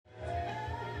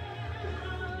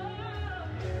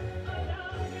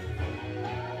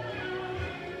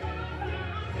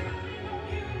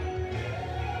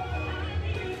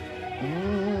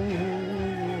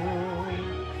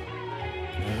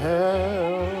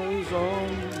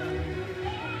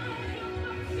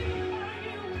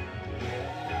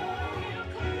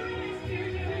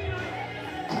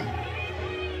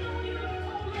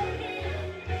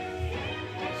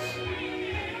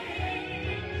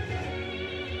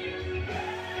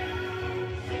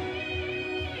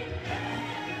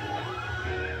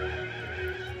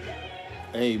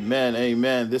Amen.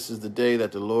 Amen. This is the day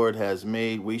that the Lord has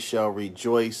made. We shall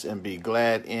rejoice and be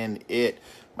glad in it.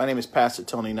 My name is Pastor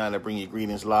Tony Knight. I bring you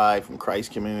greetings live from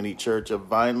Christ Community Church of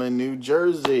Vineland, New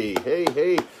Jersey.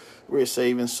 Hey, we're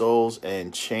saving souls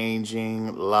and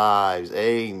changing lives.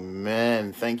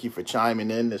 Amen. Thank you for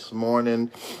chiming in this morning.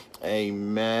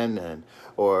 Amen.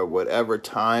 Or whatever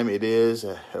time it is,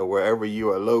 or wherever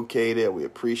you are located, we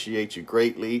appreciate you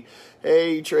greatly.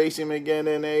 Hey, Tracy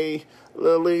McGinnon. Hey,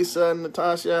 Lisa,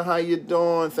 Natasha, how you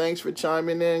doing? Thanks for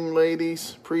chiming in,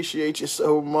 ladies. Appreciate you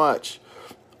so much.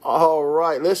 All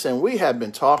right, listen, we have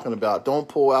been talking about don't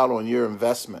pull out on your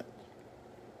investment.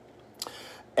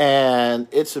 And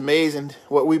it's amazing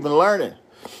what we've been learning,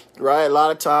 right? A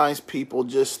lot of times people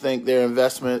just think their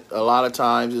investment a lot of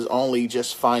times is only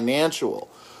just financial.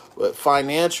 But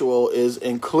financial is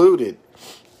included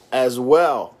as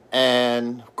well.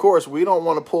 And, of course, we don't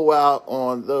want to pull out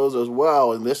on those as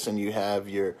well. And listen, you have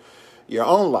your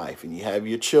own life, and you have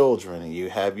your children, and you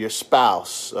have your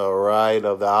spouse, all right,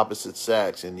 of the opposite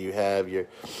sex, and you have your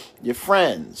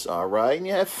friends, all right, and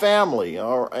you have family,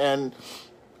 all right, and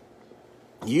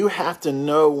you have to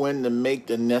know when to make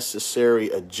the necessary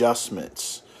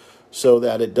adjustments so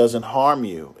that it doesn't harm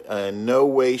you in no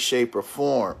way, shape, or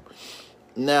form.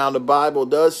 Now, the Bible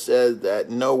does say that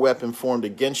no weapon formed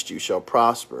against you shall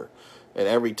prosper, and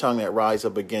every tongue that rise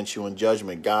up against you in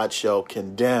judgment, God shall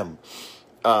condemn.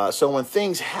 So when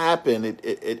things happen,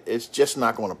 it's just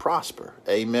not going to prosper.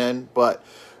 Amen. But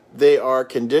there are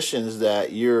conditions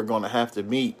that you're going to have to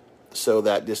meet so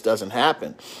that this doesn't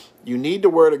happen. You need the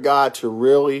word of God to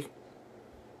really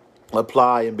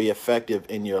apply and be effective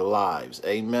in your lives.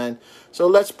 Amen. So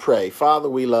let's pray. Father,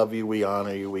 we love you. We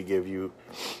honor you. We give you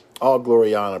all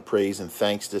glory, honor, praise, and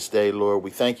thanks this day, Lord. We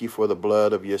thank you for the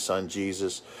blood of your son,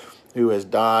 Jesus, who has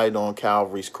died on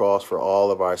Calvary's cross for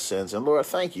all of our sins. And Lord,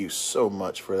 thank you so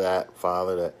much for that,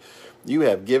 Father, that you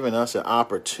have given us an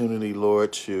opportunity,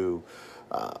 Lord, to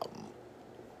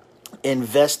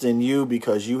invest in you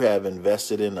because you have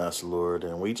invested in us, Lord.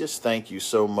 And we just thank you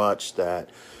so much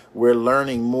that we're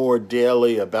learning more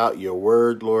daily about your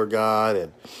word, Lord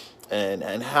God,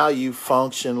 and how you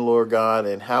function, Lord God,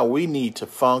 and how we need to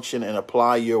function and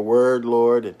apply your word,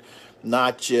 Lord, and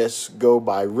not just go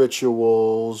by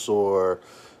rituals or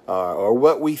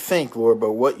what we think, Lord,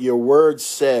 but what your word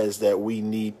says that we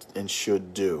need and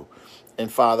should do. And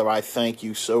Father, I thank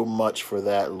you so much for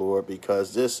that, Lord,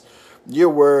 because your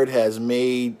word has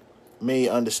made me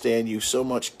understand you so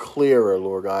much clearer,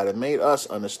 Lord God, and made us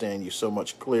understand you so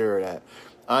much clearer that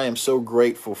I am so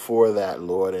grateful for that,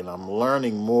 Lord, and I'm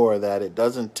learning more that it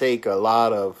doesn't take a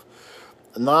lot of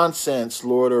nonsense,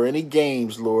 Lord, or any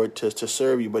games, Lord, to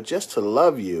serve you, but just to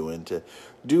love you and to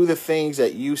do the things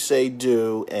that you say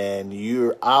do, and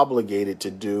you're obligated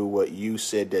to do what you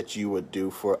said that you would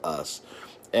do for us.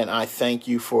 And I thank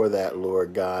you for that,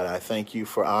 Lord God. I thank you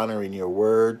for honoring your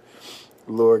word,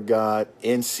 Lord God,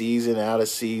 in season, out of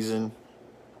season.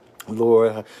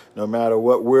 Lord, no matter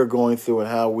what we're going through and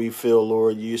how we feel,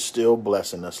 Lord, you're still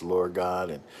blessing us, Lord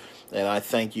God. And I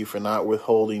thank you for not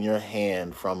withholding your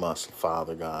hand from us,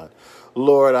 Father God.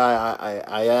 Lord, I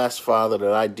ask, Father,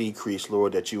 that I decrease,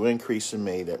 Lord, that you increase in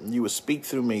me, that you would speak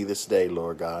through me this day,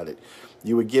 Lord God. That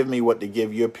you would give me what to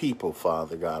give your people,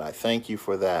 Father God. I thank you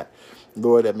for that.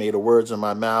 Lord, that may the words of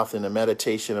my mouth and the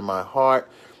meditation of my heart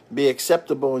be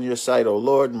acceptable in your sight, O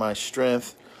Lord, my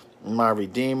strength, my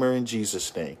Redeemer, in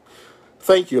Jesus' name.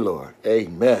 Thank you, Lord.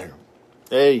 Amen.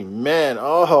 Amen.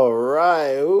 All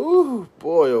right. Ooh,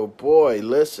 boy, oh boy.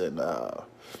 Listen,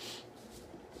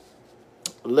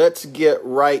 let's get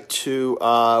right to,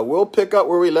 we'll pick up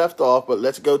where we left off, but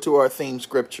let's go to our theme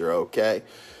scripture, okay?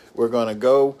 We're going to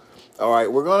go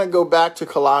back to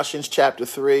Colossians chapter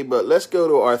 3, but let's go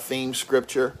to our theme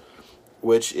scripture,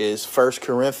 which is 1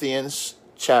 Corinthians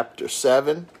chapter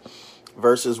 7,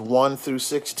 verses 1 through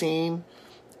 16.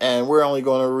 And we're only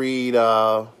going to read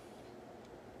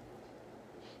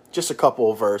just a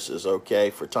couple of verses, okay,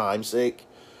 for time's sake,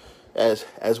 as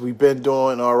we've been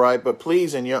doing, all right? But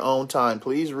please, in your own time,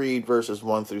 please read verses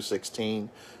 1 through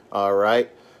 16, all right,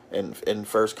 in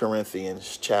 1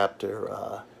 Corinthians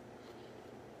chapter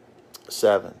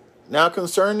 7. Now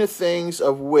concerning the things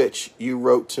of which you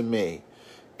wrote to me,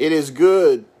 it is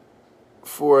good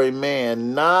for a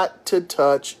man not to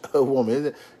touch a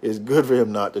woman. It's good for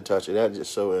him not to touch her. That's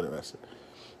just so interesting.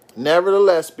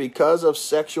 Nevertheless, because of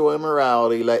sexual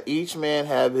immorality, let each man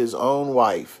have his own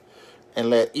wife, and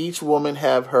let each woman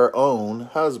have her own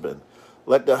husband.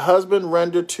 Let the husband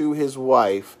render to his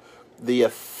wife the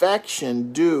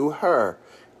affection due her,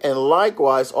 and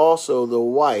likewise also the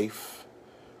wife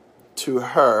to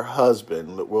her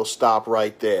husband. We'll stop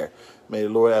right there. May the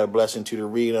Lord add a blessing to the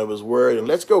reading of his word. And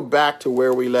let's go back to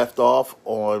where we left off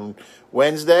on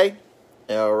Wednesday.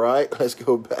 All right, let's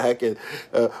go back. And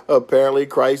apparently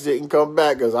Christ didn't come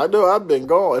back, because I know I've been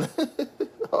going.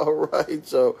 All right,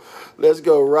 so let's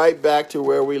go right back to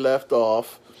where we left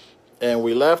off. And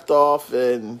we left off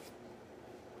in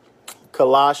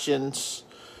Colossians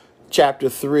chapter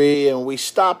 3, and we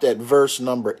stopped at verse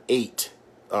number 8.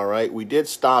 All right, we did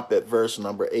stop at verse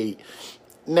number 8.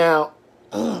 Now,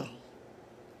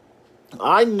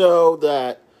 I know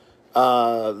that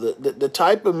the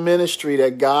type of ministry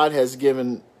that God has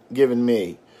given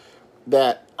me,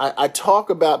 that I talk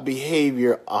about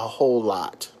behavior a whole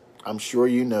lot. I'm sure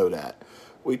you know that.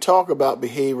 We talk about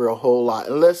behavior a whole lot.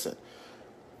 And listen,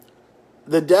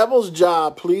 the devil's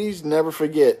job, please never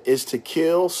forget, is to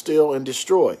kill, steal, and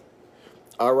destroy.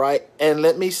 All right? And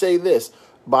let me say this,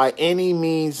 by any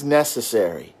means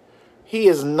necessary. He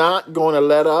is not going to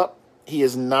let up. He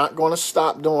is not going to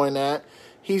stop doing that.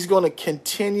 He's going to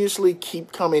continuously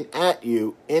keep coming at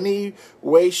you any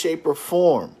way, shape, or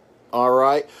form. All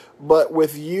right. But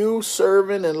with you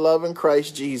serving and loving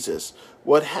Christ Jesus,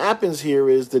 what happens here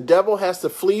is the devil has to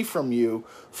flee from you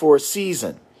for a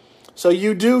season. So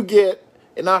you do get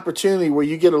an opportunity where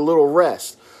you get a little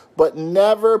rest, but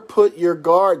never put your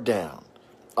guard down.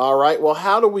 All right. Well,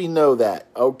 how do we know that?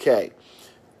 Okay.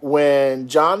 When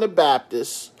John the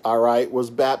Baptist, all right, was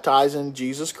baptizing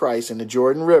Jesus Christ in the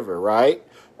Jordan River, right?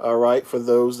 All right, for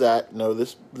those that know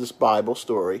this Bible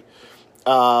story,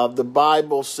 the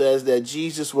Bible says that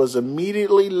Jesus was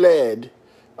immediately led,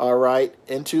 all right,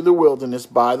 into the wilderness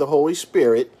by the Holy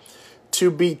Spirit to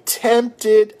be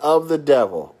tempted of the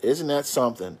devil. Isn't that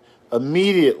something?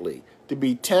 Immediately to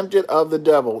be tempted of the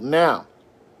devil. Now,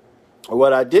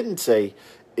 what I didn't say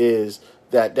is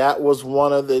that was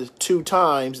one of the 2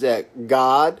 times that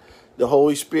God, the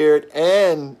Holy Spirit,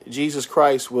 and Jesus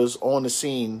Christ was on the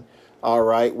scene. All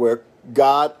right, where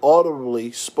God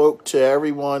audibly spoke to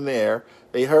everyone there.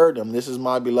 They heard him. This is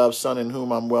my beloved son in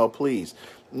whom I'm well pleased.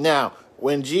 Now,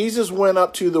 when Jesus went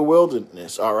up to the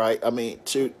wilderness, all right,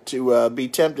 to be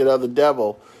tempted of the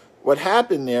devil, what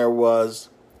happened there was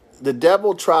the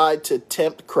devil tried to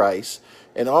tempt Christ,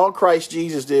 and all Christ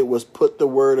Jesus did was put the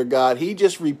word of God. He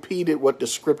just repeated what the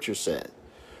scripture said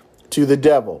to the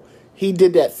devil. He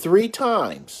did that 3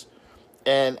 times.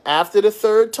 And after the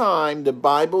 3rd time, the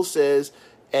Bible says,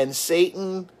 and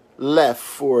Satan left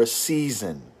for a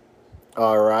season.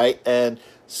 All right. And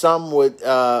some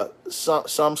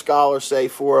scholars say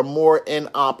for a more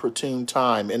inopportune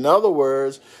time. In other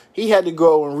words, he had to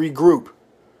go and regroup.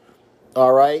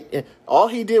 All right. And all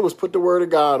he did was put the word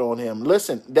of God on him.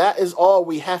 Listen, that is all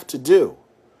we have to do.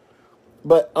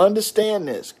 But understand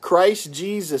this. Christ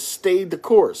Jesus stayed the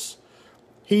course.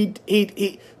 He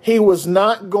was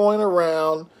not going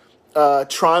around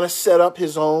trying to set up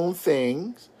his own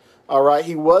things. All right.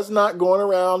 He was not going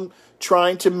around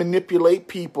trying to manipulate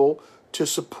people to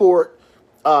support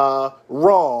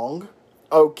wrong.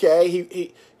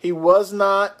 Okay. He was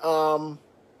not.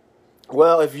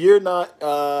 Well, if you're not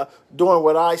doing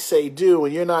what I say do,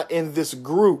 and you're not in this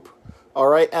group, all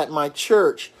right, at my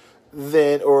church,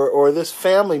 then or this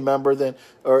family member, then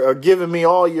or giving me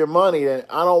all your money, then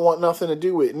I don't want nothing to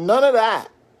do with it. None of that.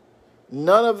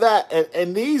 None of that.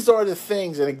 And these are the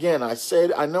things, and again, I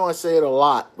know I say it a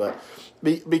lot, but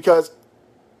because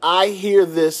I hear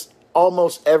this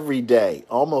almost every day.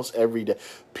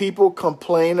 People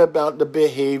complain about the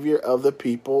behavior of the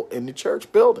people in the church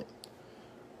building.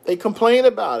 They complain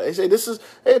about it. They say,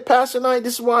 hey, Pastor Knight,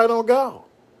 this is why I don't go.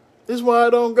 This is why I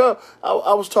don't go.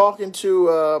 I was talking to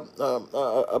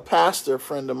a pastor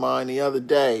friend of mine the other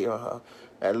day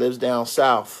that lives down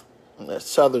south, in the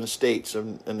southern states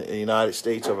in the United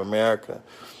States of America.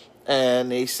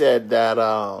 And he said that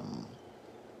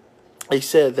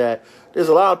there's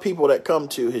a lot of people that come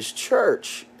to his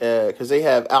church because they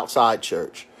have outside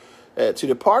church, to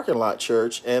the parking lot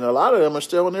church, and a lot of them are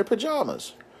still in their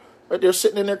pajamas. But they're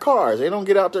sitting in their cars. They don't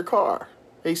get out their car.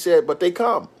 He said, but they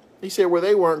come. He said, where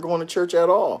they weren't going to church at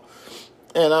all.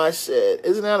 And I said,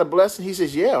 isn't that a blessing? He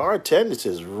says, yeah, our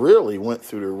attendances really went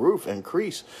through the roof,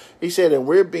 increased. He said, and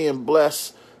we're being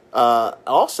blessed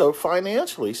also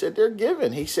financially. He said, they're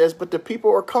giving. He says, but the people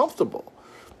are comfortable.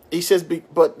 He says,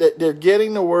 but they're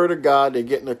getting the word of God. They're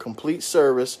getting a complete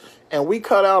service. And we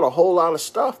cut out a whole lot of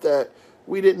stuff that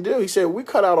we didn't do. He said, we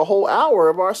cut out a whole hour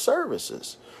of our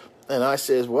services. And I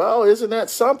says, well, isn't that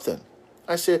something?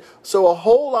 I said, so a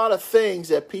whole lot of things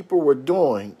that people are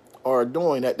doing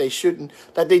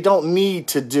that they don't need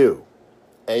to do.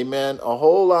 Amen. A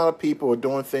whole lot of people are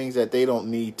doing things that they don't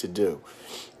need to do.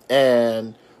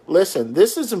 And listen,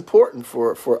 this is important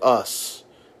for us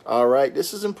All right.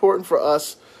 This is important for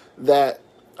us that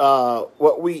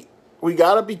what we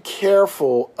got to be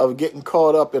careful of getting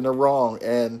caught up in the wrong.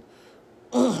 And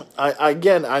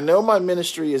I know my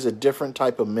ministry is a different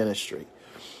type of ministry.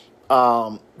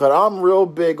 But I'm real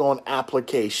big on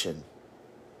application.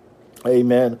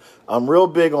 Amen. I'm real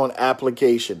big on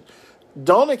application.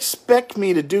 Don't expect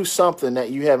me to do something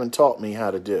that you haven't taught me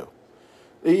how to do.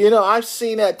 You know, I've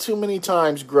seen that too many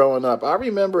times growing up. I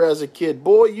remember as a kid,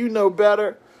 boy, you know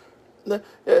better.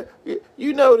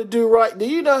 You know to do right. Do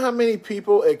you know how many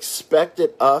people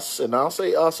expected us, and I'll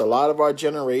say us, a lot of our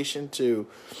generation, to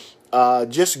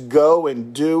just go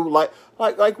and do like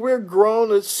we're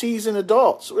grown, seasoned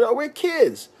adults. We're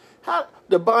kids. How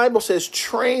the Bible says,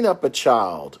 train up a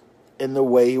child in the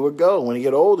way he would go. When he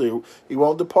get older, he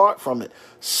won't depart from it.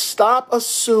 Stop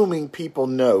assuming people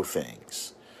know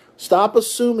things. Stop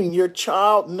assuming your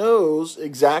child knows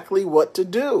exactly what to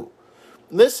do.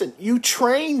 Listen, you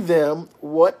train them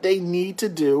what they need to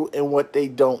do and what they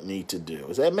don't need to do.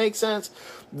 Does that make sense?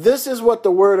 This is what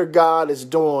the Word of God is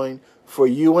doing for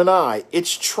you and I.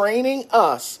 It's training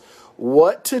us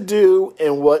what to do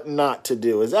and what not to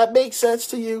do. Does that make sense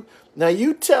to you? Now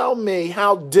you tell me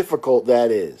how difficult that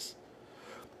is.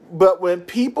 But when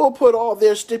people put all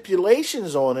their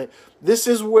stipulations on it, this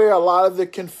is where a lot of the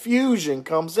confusion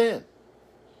comes in.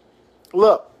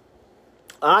 Look,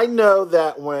 I know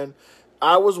that when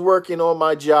I was working on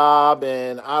my job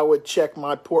and I would check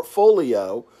my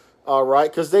portfolio, all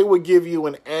right, because they would give you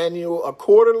a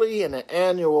quarterly and an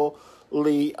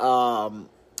annually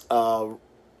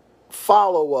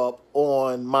follow-up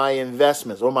on my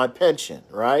investments or my pension,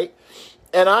 right?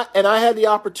 And I had the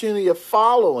opportunity of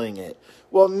following it.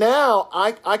 Well, now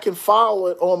I can follow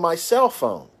it on my cell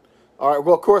phone. All right,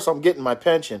 well, of course, I'm getting my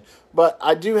pension, but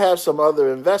I do have some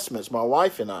other investments, my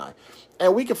wife and I,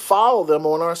 and we can follow them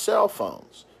on our cell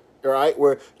phones, all right,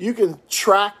 where you can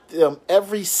track them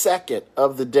every second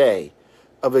of the day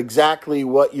of exactly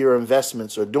what your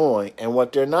investments are doing and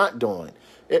what they're not doing.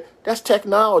 That's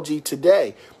technology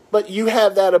today, but you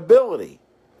have that ability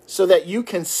so that you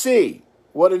can see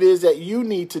what it is that you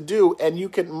need to do and you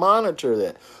can monitor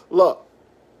that. Look,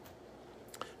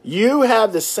 you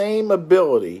have the same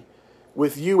ability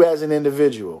with you as an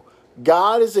individual.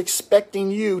 God is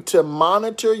expecting you to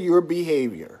monitor your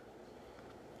behavior.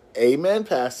 Amen,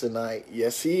 Pastor Knight.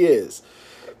 Yes, he is.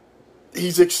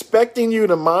 He's expecting you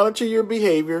to monitor your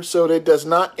behavior so that it does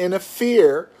not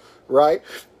interfere, right,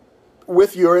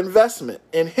 with your investment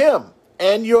in him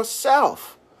and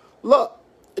yourself. Look,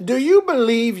 do you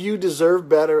believe you deserve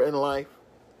better in life?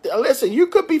 Listen, you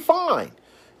could be fine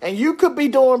and you could be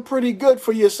doing pretty good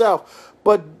for yourself,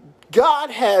 but God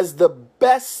has the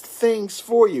best things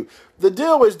for you. The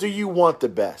deal is, do you want the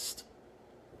best?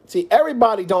 See,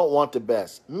 everybody don't want the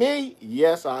best. Me,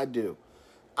 yes, I do.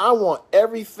 I want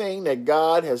everything that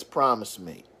God has promised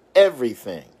me.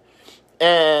 Everything.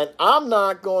 And I'm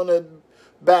not going to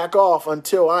back off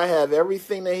until I have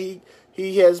everything that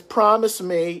he has promised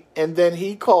me, and then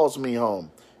he calls me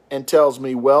home and tells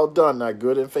me, well done, thy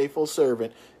good and faithful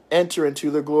servant. Enter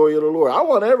into the glory of the Lord. I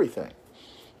want everything.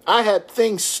 I had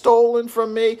things stolen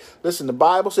from me. Listen, the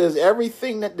Bible says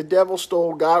everything that the devil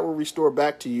stole, God will restore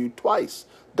back to you twice,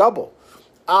 double.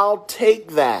 I'll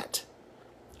take that.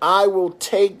 I will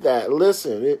take that.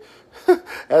 Listen,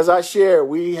 as I shared,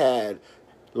 we had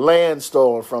land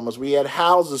stolen from us. We had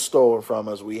houses stolen from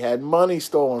us. We had money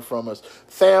stolen from us.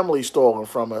 Family stolen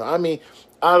from us. I mean,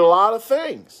 a lot of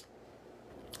things.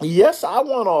 Yes, I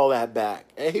want all that back.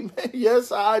 Amen.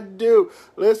 Yes, I do.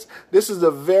 This is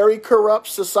a very corrupt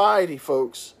society,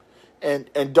 folks. And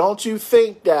don't you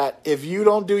think that if you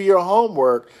don't do your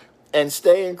homework and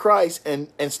stay in Christ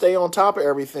and stay on top of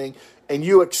everything, and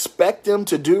you expect them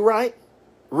to do right?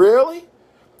 Really?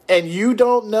 And you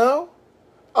don't know?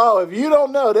 Oh, if you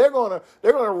don't know, they're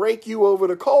gonna rake you over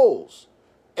the coals.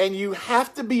 And you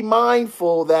have to be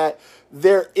mindful that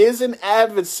there is an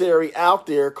adversary out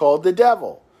there called the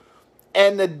devil.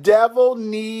 And the devil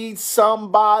needs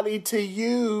somebody to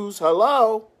use.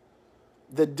 Hello?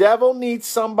 The devil needs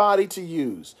somebody to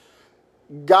use.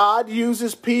 God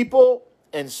uses people,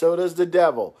 and so does the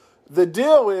devil. The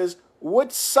deal is,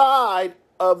 what side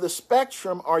of the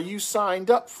spectrum are you signed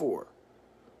up for?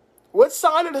 What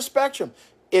side of the spectrum?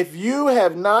 If you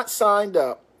have not signed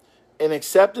up and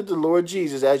accepted the Lord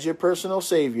Jesus as your personal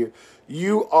Savior,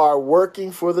 you are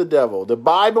working for the devil. The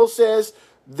Bible says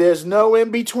there's no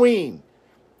in between.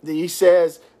 He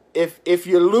says, if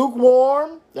you're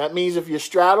lukewarm, that means if you're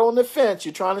straddling the fence,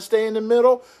 you're trying to stay in the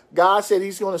middle, God said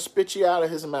he's going to spit you out of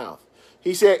his mouth.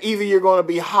 He said either you're going to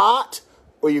be hot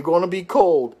or you're going to be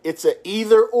cold. It's an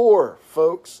either or,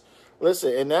 folks.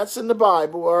 Listen, and that's in the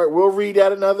Bible. All right, we'll read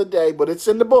that another day, but it's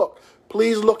in the book.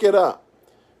 Please look it up.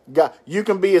 God, you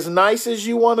can be as nice as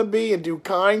you want to be and do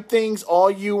kind things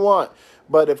all you want,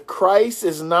 but if Christ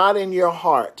is not in your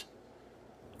heart,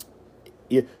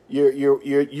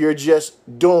 you're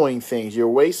just doing things. You're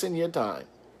wasting your time.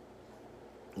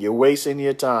 You're wasting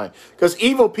your time, because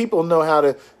evil people know how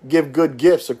to give good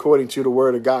gifts according to the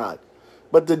Word of God.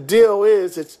 But the deal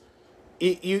is,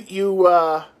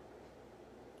 you're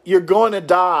going to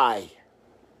die.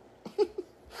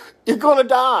 You're going to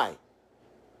die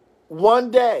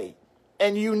one day,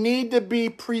 and you need to be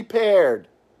prepared.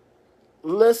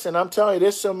 Listen, I'm telling you,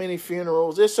 there's so many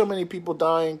funerals. There's so many people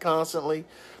dying constantly.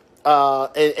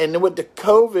 And with the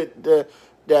COVID,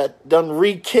 that done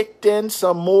re-kicked in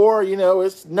some more,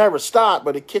 it's never stopped,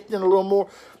 but it kicked in a little more.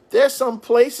 There's some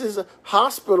places,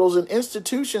 hospitals and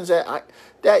institutions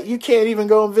that you can't even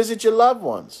go and visit your loved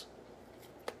ones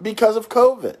because of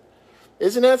COVID.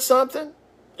 Isn't that something?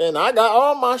 And I got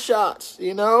all my shots,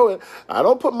 and I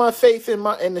don't put my faith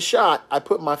in the shot. I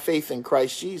put my faith in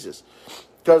Christ Jesus,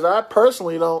 because I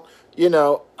personally don't,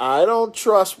 I don't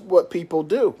trust what people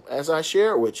do, as I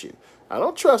share with you. I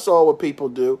don't trust all what people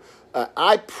do.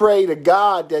 I pray to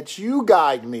God that you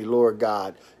guide me, Lord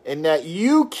God, and that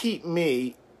you keep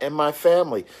me and my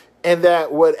family, and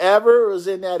that whatever is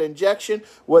in that injection,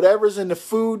 whatever's in the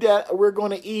food that we're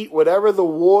going to eat, whatever the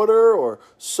water or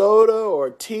soda or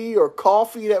tea or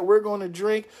coffee that we're going to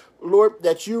drink, Lord,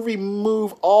 that you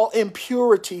remove all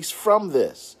impurities from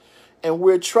this. And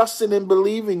we're trusting and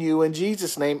believing you in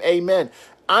Jesus' name. Amen.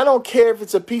 I don't care if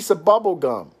it's a piece of bubble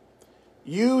gum.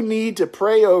 You need to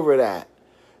pray over that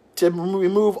to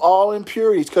remove all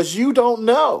impurities, because you don't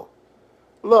know.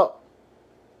 Look,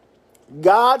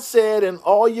 God said, in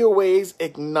all your ways,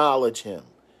 acknowledge him,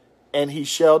 and he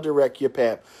shall direct your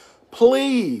path.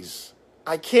 Please,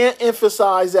 I can't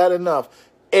emphasize that enough.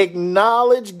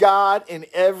 Acknowledge God in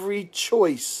every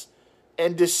choice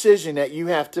and decision that you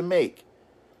have to make.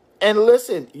 And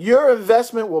listen, your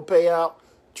investment will pay out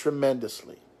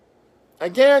tremendously. I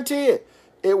guarantee it.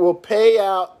 It will pay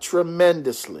out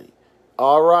tremendously.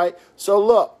 All right? So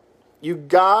look, you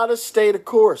got to stay the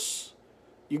course.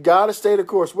 You got to stay the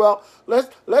course. Well,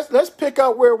 let's pick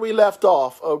up where we left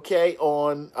off, okay,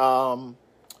 on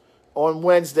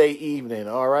Wednesday evening,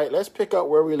 all right? Let's pick up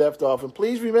where we left off. And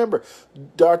please remember,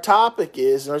 our topic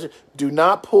is, do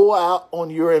not pull out on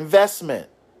your investment.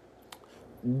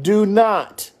 Do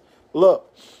not.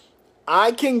 Look,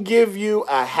 I can give you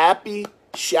a happy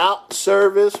shout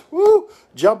service, woo,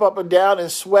 jump up and down and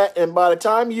sweat, and by the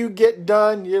time you get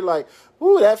done, you're like,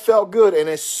 ooh, that felt good. And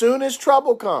as soon as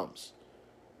trouble comes,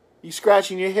 you're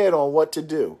scratching your head on what to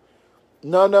do.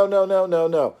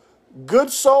 No. Good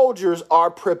soldiers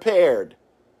are prepared.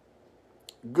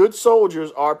 Good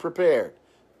soldiers are prepared.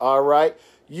 All right?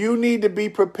 You need to be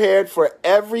prepared for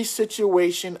every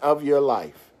situation of your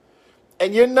life.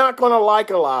 And you're not going to like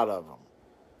a lot of them.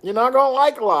 You're not going to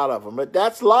like a lot of them, but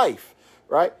that's life,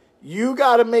 right? You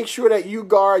got to make sure that you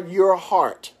guard your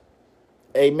heart.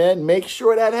 Amen. Make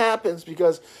sure that happens,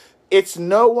 because it's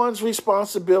no one's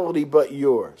responsibility but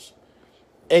yours.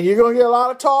 And you're going to get a lot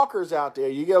of talkers out there.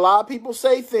 You get a lot of people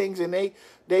say things, and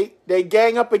they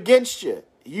gang up against you.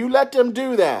 You let them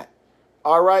do that.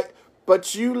 All right?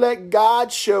 But you let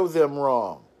God show them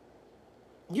wrong.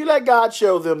 You let God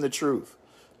show them the truth.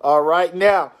 All right?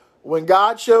 Now, when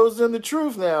God shows them the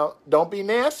truth, now, don't be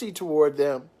nasty toward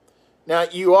them. Now,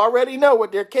 you already know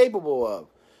what they're capable of.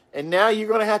 And now you're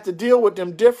going to have to deal with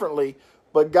them differently.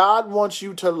 But God wants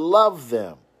you to love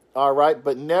them. All right?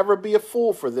 But never be a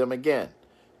fool for them again.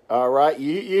 All right?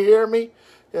 You hear me?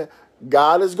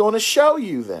 God is going to show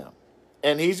you them.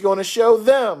 And he's going to show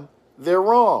them they're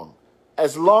wrong.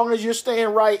 As long as you're staying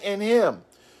right in him.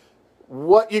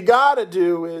 What you got to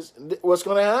do is, what's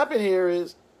going to happen here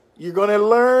is, you're going to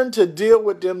learn to deal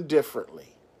with them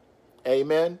differently.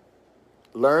 Amen?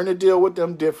 Learn to deal with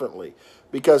them differently.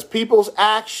 Because people's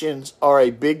actions are a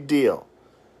big deal.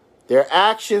 Their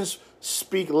actions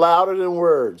speak louder than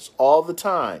words all the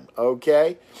time.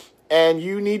 Okay? And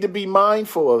you need to be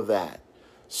mindful of that.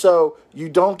 So you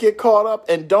don't get caught up,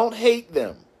 and don't hate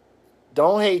them.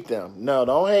 Don't hate them. No,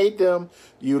 don't hate them.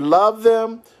 You love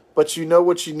them, but you know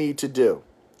what you need to do.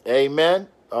 Amen?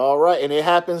 All right. And it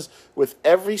happens with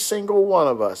every single one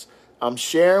of us. I'm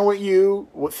sharing with you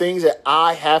what things that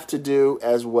I have to do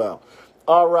as well.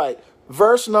 All right.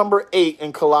 Verse number 8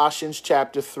 in Colossians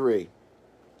chapter 3.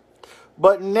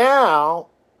 But now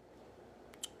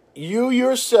you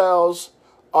yourselves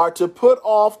are to put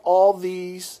off all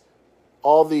these.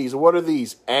 What are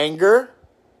these? Anger,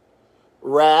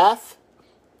 wrath,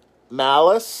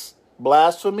 malice,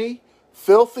 blasphemy,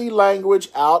 filthy language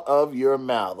out of your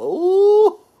mouth.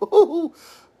 Ooh,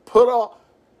 put off.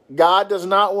 God does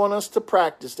not want us to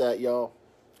practice that, y'all.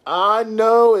 I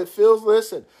know it feels,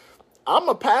 listen, I'm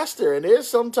a pastor, and there's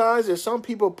some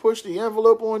people push the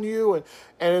envelope on you,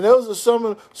 and those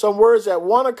are some words that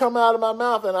want to come out of my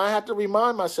mouth, and I have to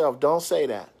remind myself, don't say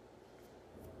that.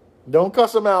 Don't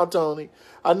cuss them out, Tony.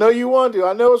 I know you want to.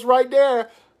 I know it's right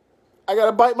there. I got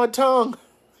to bite my tongue.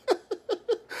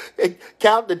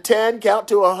 Count to 10, count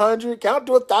to 100, count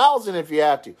to 1,000 if you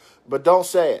have to, but don't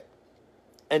say it.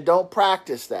 And don't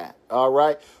practice that, all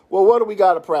right? Well, what do we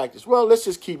got to practice? Well, let's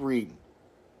just keep reading.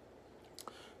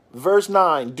 Verse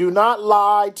 9, do not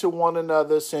lie to one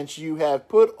another, since you have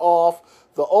put off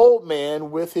the old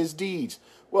man with his deeds.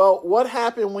 Well, what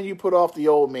happened when you put off the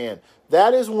old man?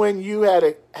 That is when you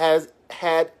has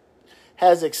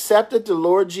accepted the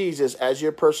Lord Jesus as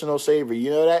your personal Savior.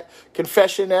 You know that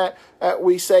confession that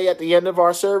we say at the end of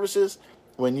our services?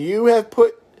 When you have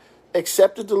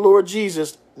accepted the Lord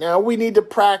Jesus, now we need to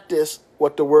practice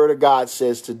what the Word of God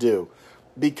says to do.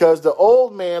 Because the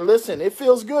old man, listen, it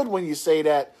feels good when you say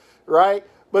that, right?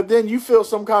 But then you feel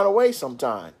some kind of way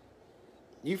sometime.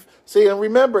 You see, and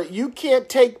remember, you can't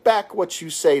take back what you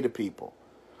say to people.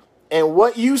 And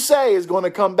what you say is going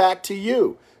to come back to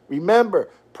you. Remember,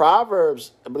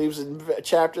 Proverbs, I believe it's in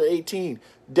chapter 18,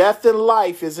 death and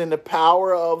life is in the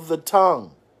power of the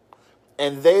tongue,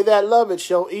 and they that love it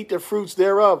shall eat the fruits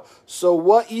thereof. So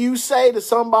what you say to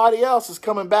somebody else is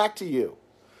coming back to you.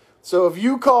 So if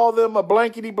you call them a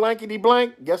blankety blankety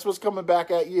blank, guess what's coming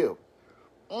back at you?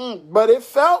 But it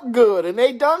felt good and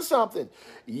they done something.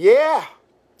 Yeah,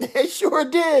 it sure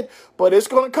did. But it's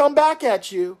going to come back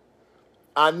at you.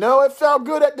 I know it felt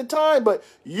good at the time, but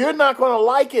you're not going to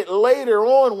like it later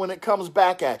on when it comes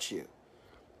back at you.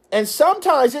 And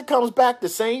sometimes it comes back the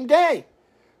same day.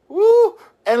 Woo!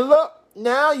 And look,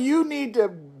 now you need to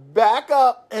back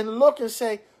up and look and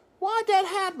say, why'd that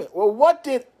happen? Well, what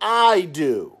did I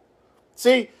do?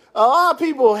 See, a lot of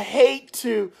people hate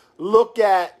to look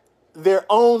at their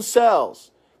own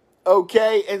selves,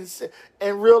 okay,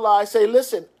 and realize, say,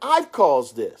 listen, I've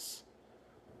caused this.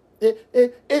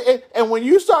 And when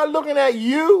you start looking at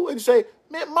you and say,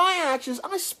 man, my actions,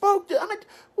 I spoke to,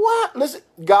 what? Listen,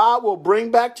 God will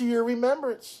bring back to your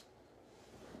remembrance.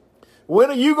 When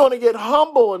are you going to get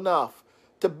humble enough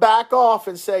to back off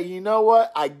and say, you know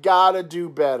what? I got to do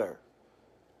better.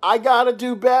 I got to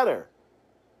do better.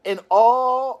 In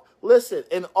all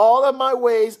of my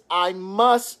ways, I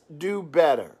must do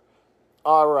better.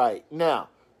 All right. Now,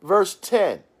 verse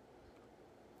 10.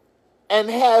 And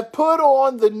have put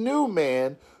on the new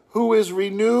man, who is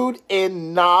renewed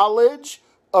in knowledge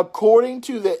according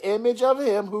to the image of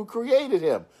him who created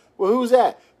him. Well, who's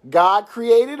that? God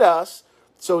created us.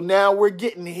 So now we're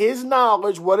getting his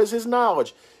knowledge. What is his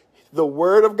knowledge? The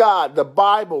Word of God, the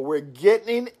Bible. We're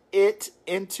getting it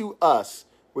into us.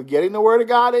 We're getting the Word of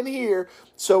God in here,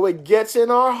 so it gets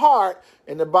in our heart.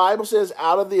 And the Bible says,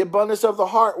 out of the abundance of the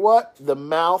heart, what? The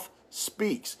mouth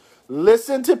speaks.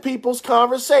 Listen to people's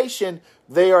conversation.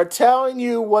 They are telling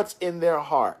you what's in their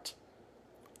heart.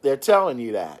 They're telling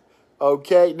you that.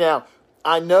 Okay? Now,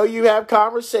 I know you have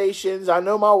conversations. I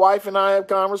know my wife and I have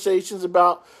conversations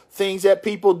about things that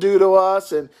people do to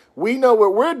us, and we know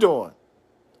what we're doing.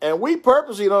 And we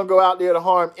purposely don't go out there to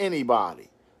harm anybody.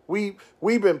 We've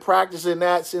been practicing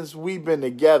that since we've been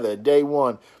together, day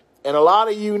one. And a lot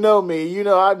of you know me. You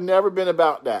know I've never been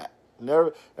about that.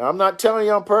 Never. I'm not telling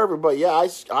you I'm perfect, but yeah,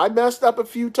 I messed up a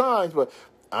few times, but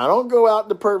I don't go out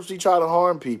to purposely try to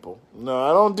harm people. No,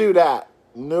 I don't do that.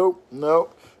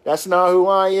 Nope. That's not who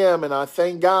I am, and I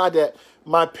thank God that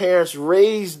my parents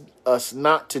raised us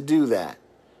not to do that.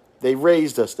 They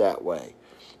raised us that way.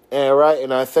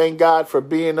 And I thank God for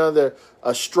being under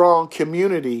a strong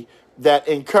community that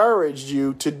encouraged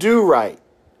you to do right.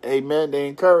 Amen. They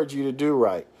encourage you to do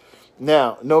right.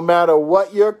 Now, no matter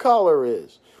what your color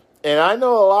is, and I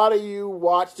know a lot of you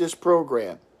watch this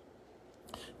program,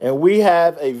 and we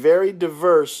have a very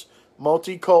diverse,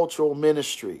 multicultural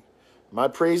ministry. My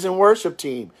praise and worship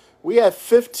team, we have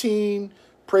 15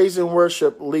 praise and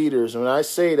worship leaders. When I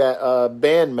say that,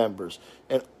 band members,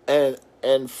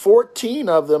 and 14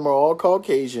 of them are all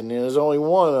Caucasian, and there's only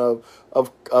one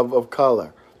of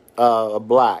color,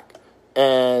 black.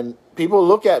 And people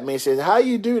look at me and say, how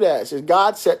you do that? I said,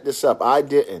 God set this up. I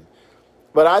didn't.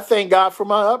 But I thank God for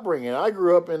my upbringing. I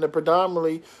grew up in a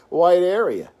predominantly white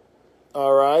area.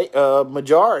 All right.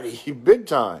 Majority, big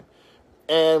time.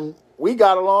 And we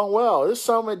got along well. There's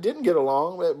some that didn't get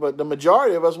along, but the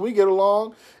majority of us, we get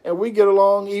along, and we get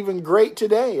along even great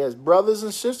today as brothers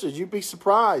and sisters. You'd be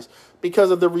surprised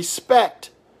because of the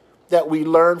respect that we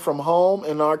learn from home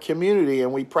and our community,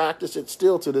 and we practice it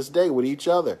still to this day with each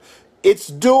other. It's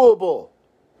doable.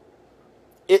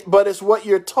 But it's what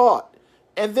you're taught.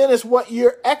 And then it's what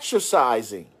you're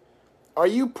exercising. Are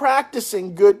you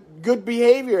practicing good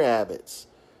behavior habits?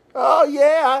 Oh,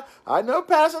 yeah, I know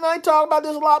Pastor and I talk about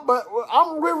this a lot, but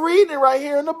we're reading it right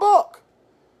here in the book.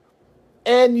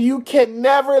 And you can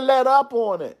never let up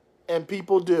on it. And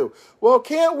people do. Well,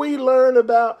 can't we learn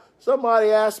about, somebody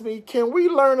asked me, can we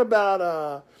learn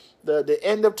about the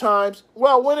end of times?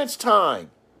 Well, when it's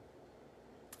time.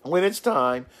 When it's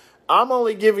time. I'm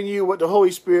only giving you what the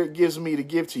Holy Spirit gives me to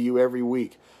give to you every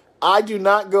week. I do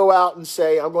not go out and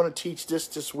say, I'm going to teach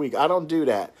this week. I don't do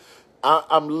that.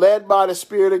 I'm led by the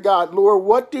Spirit of God. Lord,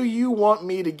 what do you want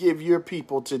me to give your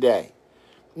people today?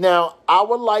 Now, I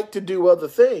would like to do other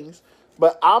things,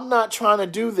 but I'm not trying to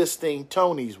do this thing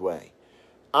Tony's way.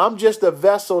 I'm just a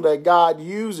vessel that God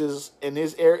uses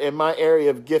in my area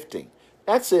of gifting.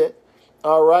 That's it.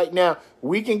 All right. Now,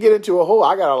 we can get into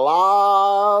I got a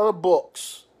lot of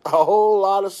books, a whole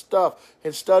lot of stuff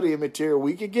and studying material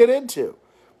we could get into.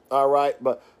 All right.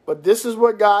 But this is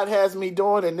what God has me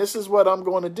doing, and this is what I'm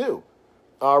going to do.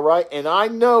 All right. And I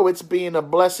know it's being a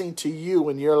blessing to you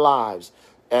in your lives.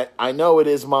 And I know it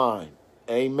is mine.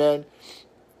 Amen.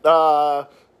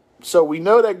 So we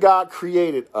know that God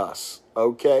created us.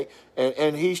 Okay.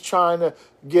 And he's trying to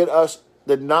get us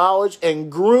the knowledge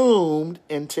and groomed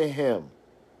into him.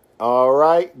 All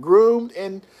right. Groomed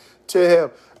into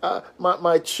him.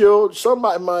 My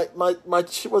children,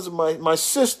 my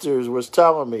sisters was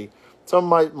telling me,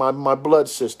 some of my blood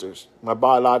sisters, my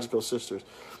biological sisters,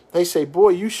 they say, boy,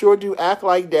 you sure do act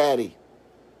like daddy,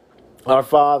 our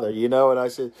father, and I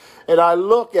said, and I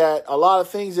look at a lot of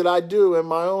things that I do in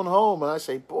my own home, and I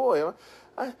say, boy,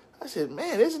 I said,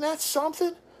 man, isn't that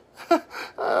something?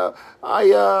 I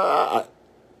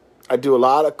do a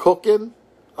lot of cooking.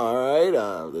 All right.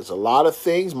 There's a lot of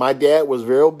things. My dad was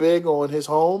real big on his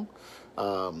home.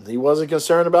 He wasn't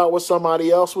concerned about what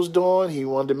somebody else was doing. He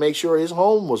wanted to make sure his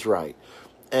home was right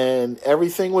and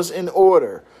everything was in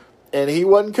order. And he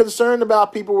wasn't concerned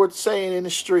about people were saying in the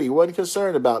street. He wasn't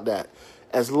concerned about that.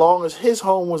 As long as his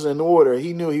home was in order,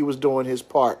 he knew he was doing his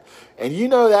part. And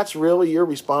that's really your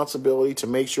responsibility to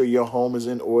make sure your home is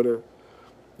in order.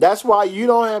 That's why you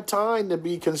don't have time to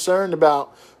be concerned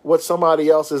about what somebody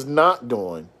else is not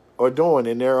doing or doing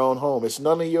in their own home. It's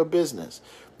none of your business.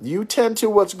 You tend to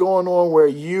what's going on where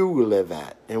you live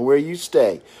at and where you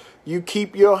stay. You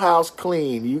keep your house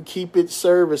clean. You keep it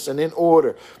serviced and in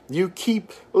order. You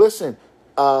keep,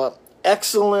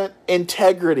 excellent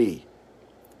integrity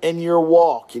in your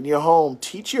walk, in your home.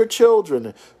 Teach your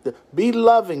children to be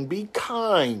loving, be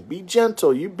kind, be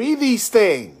gentle. You be these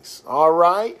things, all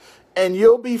right? And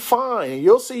you'll be fine. And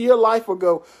you'll see your life will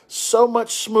go so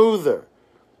much smoother.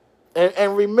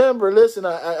 And remember, listen,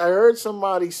 I heard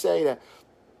somebody say that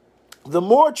the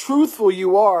more truthful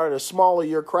you are, the smaller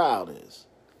your crowd is.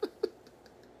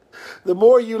 The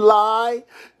more you lie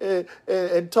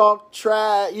and talk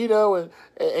trash,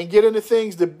 and get into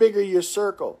things, the bigger your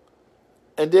circle.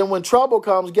 And then when trouble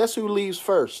comes, guess who leaves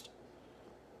first?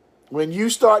 When you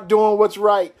start doing what's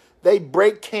right, they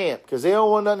break camp because they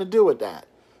don't want nothing to do with that.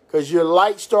 Because your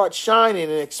light starts shining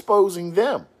and exposing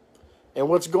them and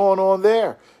what's going on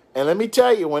there. And let me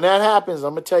tell you, when that happens,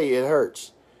 I'm going to tell you, it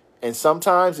hurts. And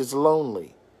sometimes it's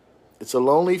lonely. It's a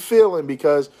lonely feeling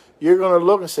because you're going to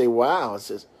look and say, wow,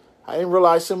 I didn't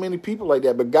realize so many people like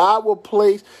that. But God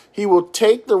he will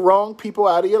take the wrong people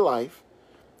out of your life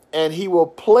and he will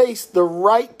place the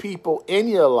right people in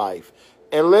your life.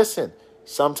 And listen,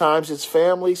 sometimes it's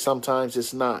family, sometimes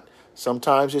it's not.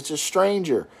 Sometimes it's a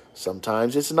stranger.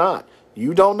 Sometimes it's not.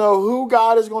 You don't know who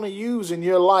God is going to use in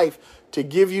your life to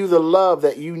give you the love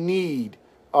that you need,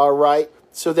 all right,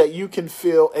 so that you can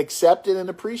feel accepted and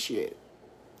appreciated.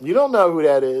 You don't know who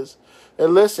that is.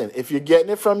 And listen, if you're getting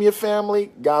it from your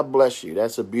family, God bless you.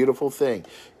 That's a beautiful thing.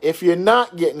 If you're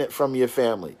not getting it from your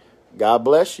family, God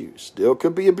bless you. Still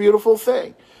could be a beautiful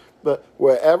thing. But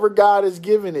wherever God is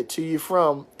giving it to you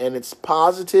from, and it's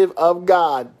positive of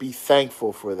God, be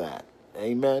thankful for that.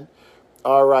 Amen.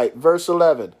 All right, verse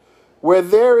 11. Where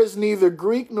there is neither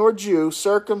Greek nor Jew,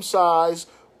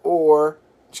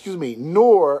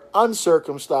 nor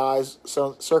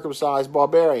uncircumcised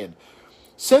barbarian,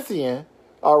 Scythian,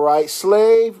 all right,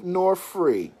 slave nor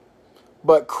free,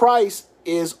 but Christ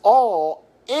is all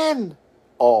in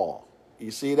all. You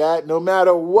see that? No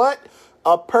matter what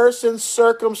a person's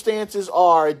circumstances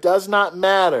are, it does not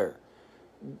matter.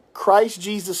 Christ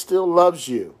Jesus still loves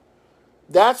you.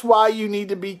 That's why you need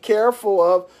to be careful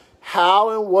of how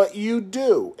and what you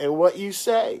do and what you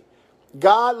say.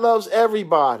 God loves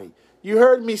everybody. You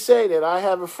heard me say that I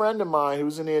have a friend of mine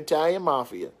who's in the Italian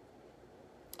mafia,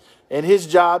 and his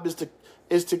job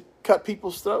is to cut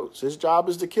people's throats. His job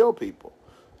is to kill people.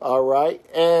 All right,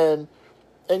 and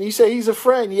you say he's a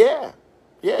friend. Yeah,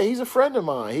 he's a friend of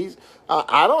mine.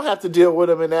 I don't have to deal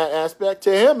with him in that aspect.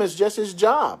 To him, it's just his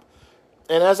job.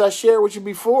 And as I shared with you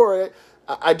before,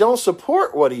 I don't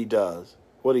support what he does,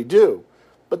 what he do,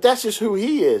 but that's just who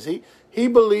he is. He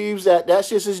believes that that's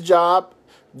just his job.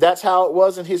 That's how it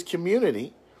was in his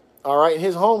community, all right, in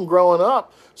his home growing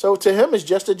up. So to him, it's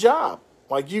just a job.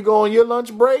 Like you go on your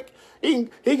lunch break, he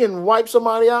can wipe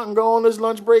somebody out and go on his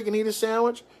lunch break and eat a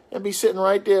sandwich and be sitting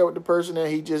right there with the person that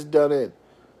he just done in.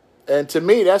 And to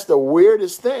me, that's the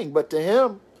weirdest thing. But to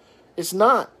him, it's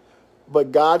not.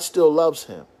 But God still loves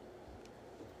him.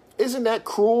 Isn't that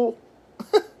cruel?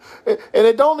 And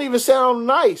it don't even sound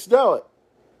nice, do it?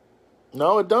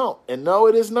 No, it don't. And no,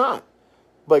 it is not.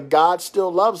 But God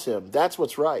still loves him. That's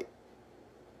what's right.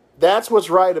 That's what's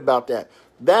right about that.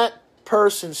 That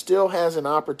person still has an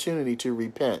opportunity to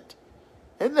repent.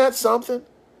 Isn't that something?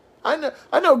 I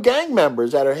know gang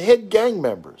members that are head gang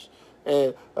members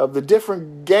and of the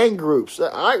different gang groups.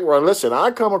 Listen,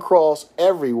 I come across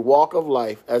every walk of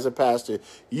life as a pastor.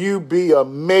 You be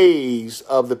amazed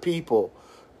of the people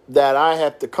that I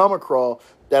have to come across,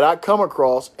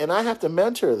 and I have to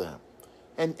mentor them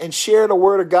and share the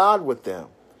word of God with them.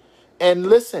 And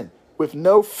listen, with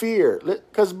no fear,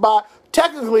 because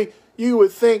technically you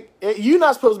would think you're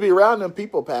not supposed to be around them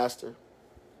people, Pastor.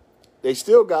 They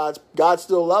still God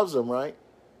still loves them, right?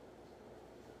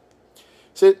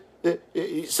 So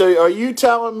are you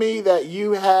telling me that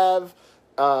you have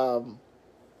a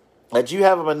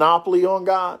monopoly on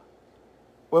God?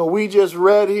 When we just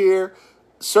read here,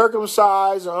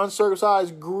 circumcised or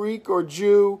uncircumcised, Greek or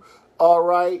Jew, all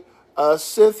right,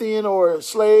 Scythian or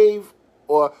slave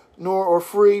or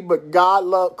free, but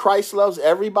Christ loves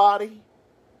everybody.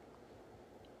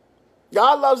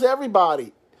 God loves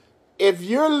everybody. If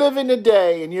you're living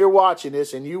today and you're watching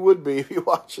this, and you would be if you're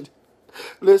watching it,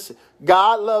 listen,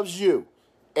 God loves you,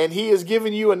 and he has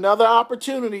given you another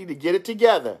opportunity to get it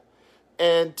together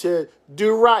and to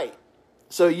do right.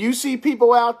 So you see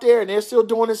people out there and they're still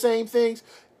doing the same things.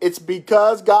 It's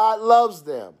because God loves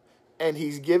them, and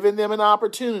he's given them an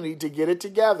opportunity to get it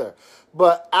together.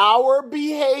 But our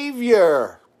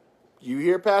behavior, you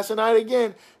hear Pastor Knight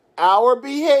again, our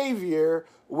behavior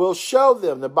will show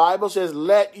them. The Bible says,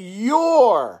 let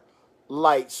your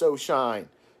light so shine.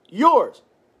 Yours.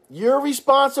 You're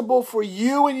responsible for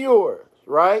you and yours,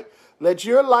 right? Let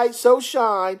your light so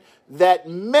shine that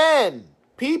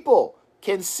people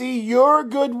can see your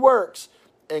good works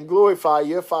and glorify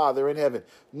your Father in heaven.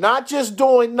 Not just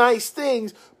doing nice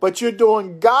things, but you're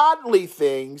doing godly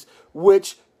things,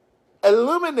 which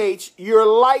illuminates your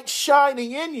light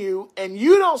shining in you, and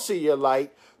you don't see your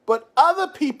light, but other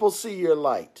people see your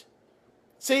light.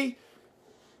 See,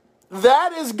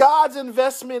 that is God's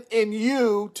investment in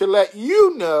you to let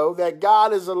you know that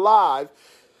God is alive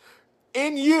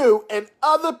in you, and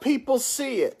other people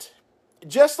see it.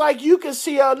 Just like you can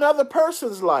see another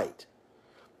person's light.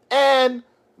 And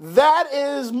that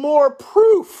is more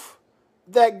proof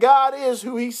that God is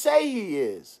who he say he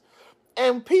is.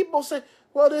 And people say,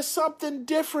 well, there's something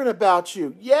different about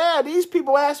you. Yeah, these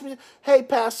people ask me, hey,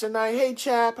 Pastor Knight, hey,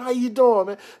 chap, how you doing,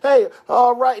 man? Hey,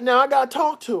 all right, now I got to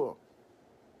talk to him.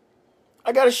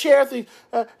 I got to share things.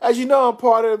 As you know, I'm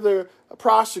part of the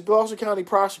Gloucester County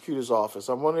Prosecutor's Office.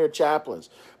 I'm one of their chaplains.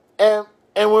 And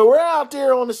when we're out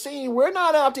there on the scene, we're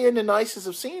not out there in the nicest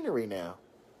of scenery now.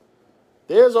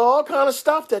 There's all kind of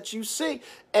stuff that you see.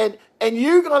 And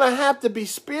you're going to have to be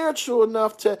spiritual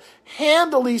enough to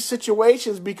handle these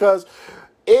situations, because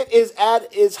it is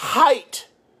at its height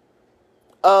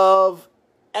of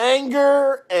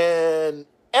anger and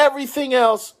everything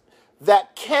else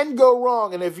that can go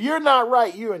wrong. And if you're not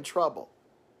right, you're in trouble.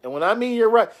 And when I mean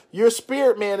you're right, your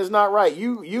spirit man is not right.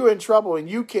 You're in trouble, and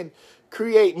you can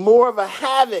create more of a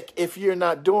havoc if you're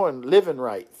not living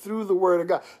right through the word of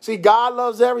God. See, God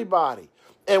loves everybody.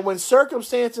 And when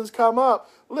circumstances come up,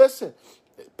 listen,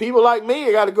 people like me,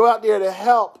 I got to go out there to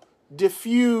help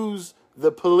diffuse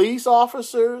the police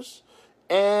officers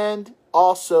and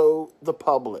also the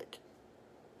public.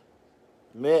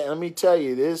 Man, let me tell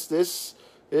you,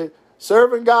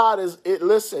 serving God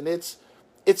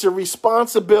it's a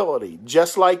responsibility,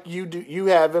 just like you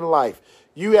have in life.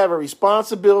 You have a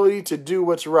responsibility to do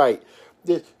what's right.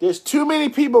 There's too many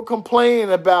people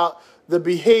complaining about the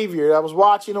behavior. I was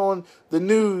watching on the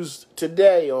news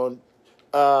today in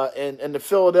the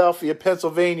Philadelphia,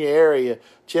 Pennsylvania area,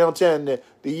 Channel 10,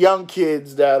 the young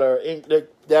kids that are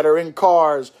in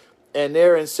cars, and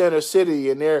they're in Center City,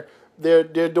 and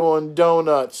they're doing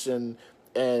donuts and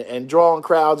drawing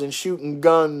crowds and shooting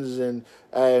guns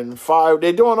and fire.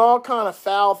 They're doing all kind of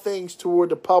foul things toward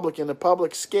the public, and the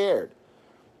public's scared.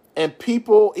 And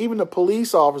people, even the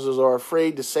police officers, are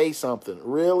afraid to say something.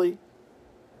 Really?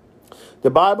 The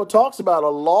Bible talks about a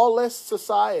lawless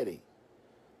society.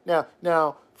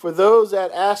 Now, for those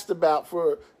that asked about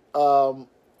for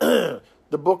the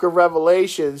book of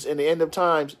Revelations and the end of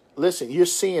times, listen, you're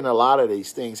seeing a lot of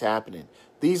these things happening.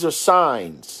 These are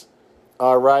signs.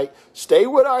 All right? Stay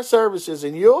with our services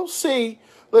and you'll see.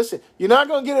 Listen, you're not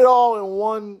going to get it all at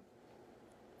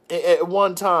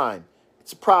one time.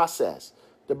 It's a process.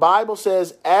 The Bible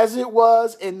says, as it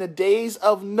was in the days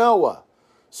of Noah,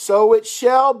 so it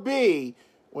shall be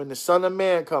when the Son of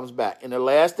Man comes back. In the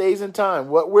last days and time,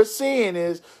 what we're seeing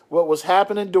is what was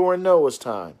happening during Noah's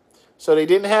time. So they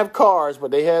didn't have cars,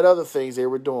 but they had other things they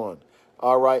were doing.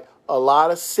 All right. A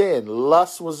lot of sin.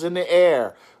 Lust was in the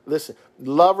air. Listen,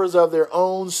 lovers of their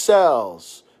own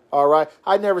selves. All right.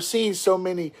 I've never seen so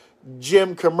many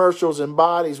gym commercials and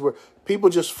bodies where people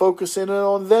just focusing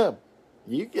on them.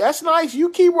 That's nice. You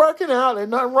keep working out. There's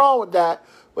nothing wrong with that.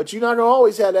 But you're not going to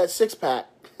always have that six-pack.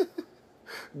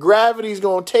 Gravity's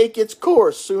going to take its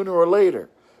course sooner or later.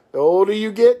 The older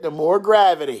you get, the more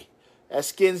gravity. That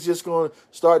skin's just going to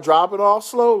start dropping off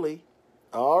slowly.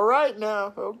 All right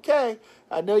now. Okay.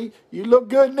 I know you look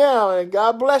good now, and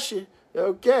God bless you.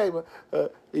 Okay.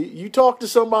 But you talk to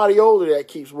somebody older that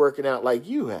keeps working out like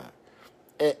you have.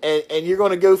 And you're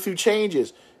going to go through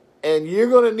changes. And you're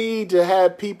going to need to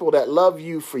have people that love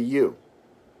you for you.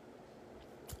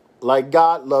 Like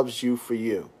God loves you for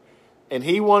you. And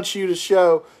he wants to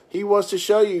show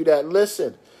you that,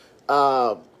 listen,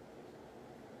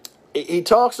 he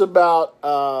talks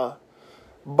about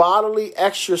bodily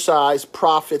exercise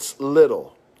profits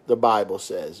little, the Bible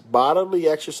says. Bodily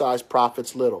exercise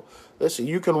profits little. Listen,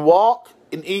 you can walk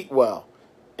and eat well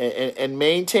and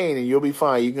maintain, and you'll be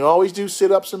fine. You can always do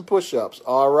sit-ups and push-ups,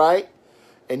 all right?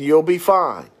 And you'll be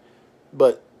fine.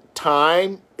 But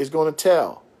time is going to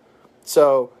tell.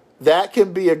 So that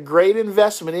can be a great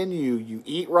investment in you. You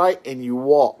eat right and you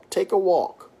walk. Take a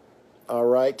walk. All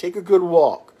right? Take a good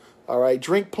walk. All right?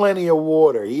 Drink plenty of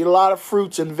water. Eat a lot of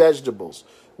fruits and vegetables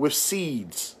with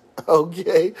seeds.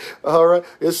 Okay? All right?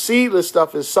 The seedless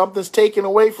stuff is something's taken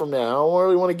away from that. I don't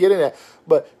really want to get in that.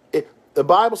 But the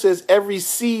Bible says every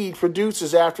seed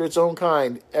produces after its own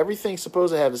kind. Everything's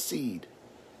supposed to have a seed.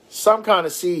 Some kind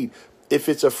of seed. If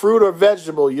it's a fruit or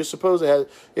vegetable, you're supposed to have,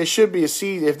 it should be a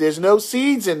seed. If there's no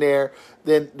seeds in there,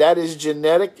 then that is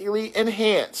genetically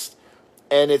enhanced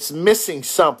and it's missing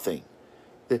something.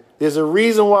 There's a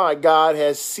reason why God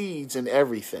has seeds in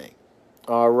everything.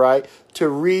 All right. To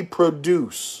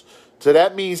reproduce. So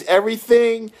that means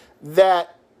everything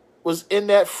that was in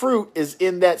that fruit is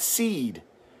in that seed.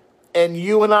 And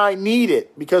you and I need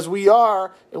it because we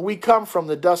come from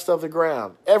the dust of the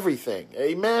ground. Everything.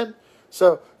 Amen.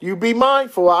 So you be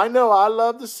mindful. I know I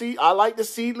love the seed. I like the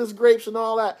seedless grapes and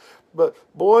all that. But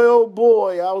boy, oh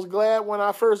boy, I was glad when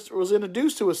I first was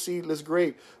introduced to a seedless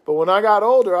grape. But when I got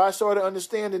older, I started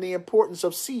understanding the importance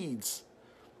of seeds.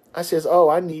 I says, oh,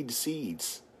 I need the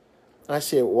seeds. I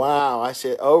said, wow. I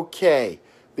said, okay,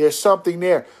 there's something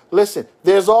there. Listen,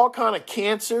 there's all kind of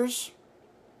cancers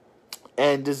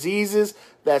and diseases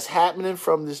that's happening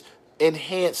from this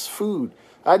enhanced food.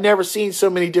 I've never seen so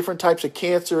many different types of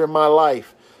cancer in my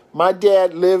life. My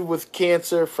dad lived with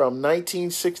cancer from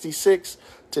 1966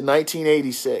 to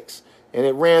 1986, and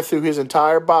it ran through his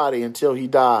entire body until he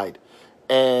died.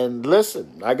 And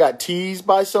listen, I got teased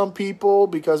by some people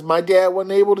because my dad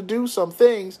wasn't able to do some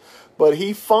things, but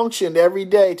he functioned every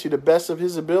day to the best of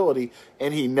his ability,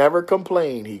 and he never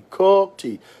complained. He cooked,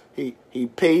 he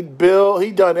paid bill.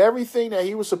 He done everything that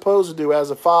he was supposed to do as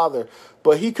a father,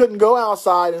 but he couldn't go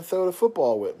outside and throw the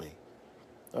football with me.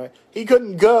 All right? He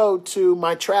couldn't go to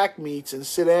my track meets and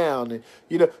sit down. And,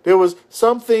 there was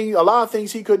a lot of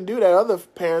things he couldn't do that other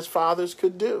parents, fathers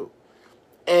could do.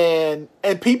 And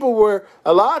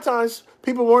a lot of times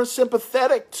people weren't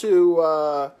sympathetic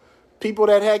to people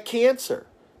that had cancer.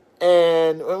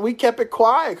 And we kept it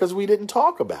quiet because we didn't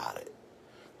talk about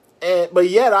it. But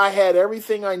yet I had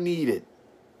everything I needed.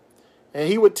 And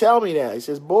he would tell me that. He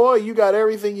says, boy, you got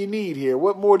everything you need here.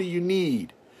 What more do you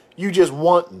need? You just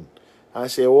wanting. I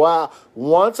said, wow.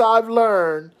 Once I've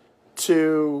learned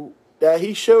that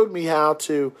he showed me how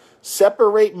to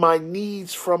separate my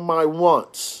needs from my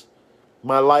wants,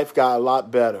 my life got a lot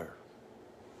better.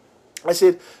 I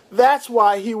said, that's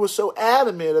why he was so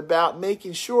adamant about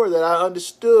making sure that I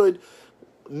understood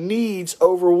needs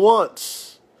over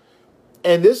wants.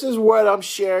 And this is what I'm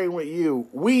sharing with you.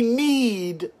 We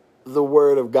need the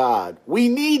word of God. We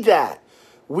need that.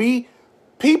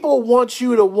 People want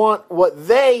you to want what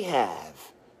they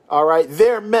have. All right,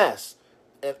 their mess.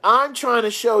 And I'm trying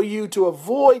to show you to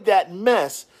avoid that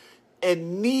mess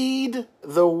and need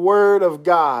the word of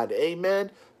God.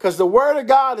 Amen. Because the word of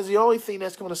God is the only thing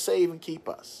that's going to save and keep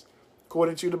us,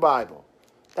 according to the Bible.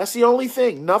 That's the only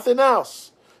thing, nothing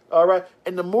else. All right.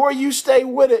 And the more you stay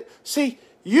with it, see,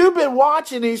 you've been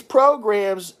watching these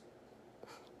programs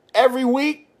every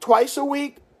week, twice a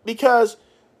week, because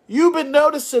you've been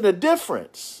noticing a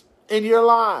difference in your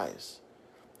lives.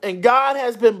 And God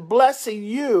has been blessing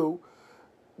you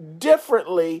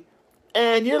differently.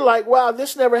 And you're like, wow,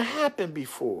 this never happened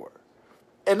before.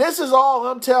 And this is all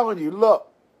I'm telling you.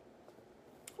 Look,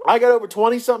 I got over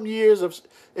 20-something years of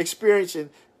experience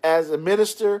as a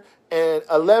minister and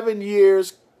 11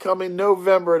 years coming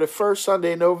November, the first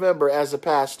Sunday in November, as a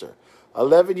pastor.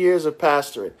 11 years of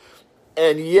pastoring.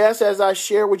 And yes, as I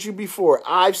shared with you before,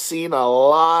 I've seen a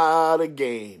lot of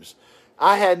games.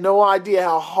 I had no idea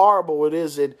how horrible it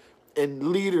is in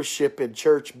leadership in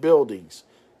church buildings.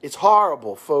 It's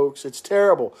horrible, folks. It's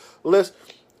terrible. Listen,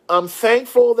 I'm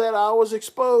thankful that I was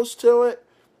exposed to it,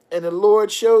 and the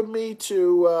Lord showed me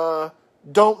to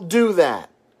don't do that.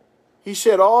 He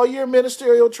said, all your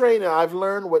ministerial training, I've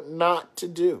learned what not to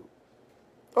do.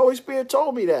 The Holy Spirit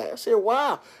told me that. I said,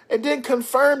 wow. And then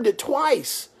confirmed it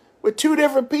twice with 2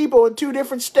 different people in 2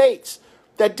 different states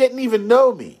that didn't even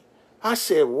know me. I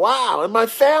said, wow. And my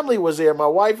family was there. My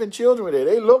wife and children were there.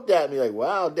 They looked at me like,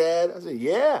 wow, Dad. I said,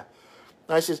 yeah.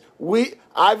 And I said,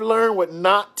 I've learned what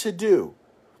not to do.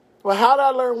 Well, how did I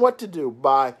learn what to do?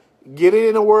 By getting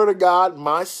in the Word of God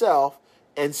myself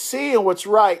and seeing what's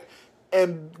right,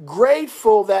 and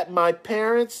grateful that my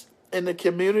parents and the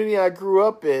community I grew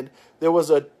up in, there was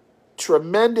a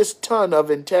tremendous ton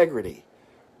of integrity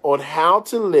on how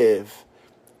to live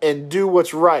and do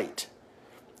what's right.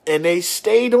 And they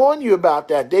stayed on you about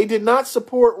that. They did not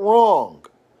support wrong.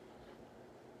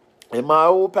 And my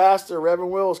old pastor,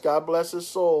 Reverend Wills, God bless his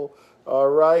soul, all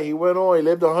right, he went on, he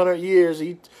lived 100 years.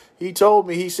 He told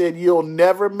me, he said, you'll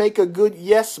never make a good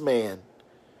yes man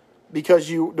because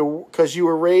you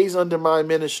were raised under my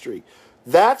ministry.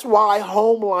 That's why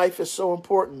home life is so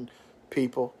important,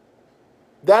 people.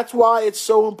 That's why it's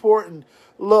so important.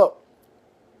 Look,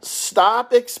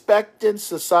 stop expecting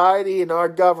society and our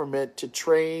government to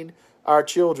train our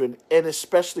children, and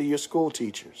especially your school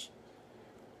teachers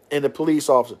and the police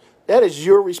officers. That is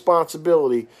your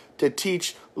responsibility to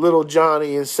teach little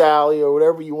Johnny and Sally, or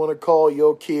whatever you want to call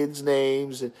your kids'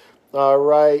 names. And, all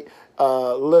right,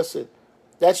 listen,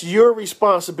 that's your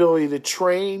responsibility to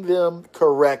train them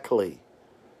correctly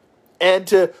and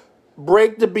to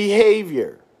break the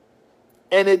behavior.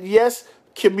 And yes,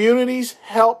 communities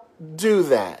help do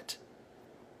that.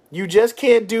 You just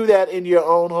can't do that in your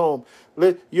own home.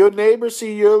 Let your neighbors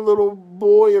see your little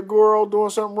boy or girl doing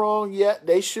something wrong. Yeah,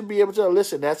 they should be able to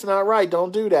listen. That's not right.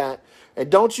 Don't do that.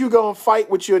 And don't you go and fight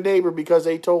with your neighbor because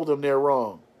they told them they're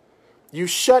wrong. You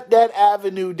shut that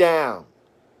avenue down.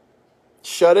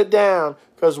 Shut it down,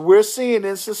 because we're seeing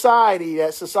in society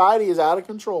that society is out of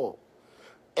control.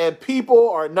 And people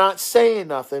are not saying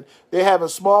nothing. They're having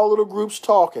small little groups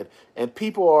talking, and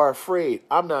people are afraid.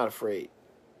 I'm not afraid.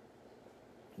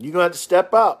 You're going to have to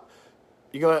step up.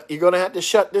 You're going to have to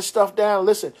shut this stuff down.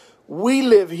 Listen, we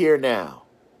live here now.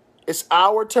 It's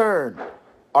our turn.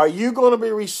 Are you going to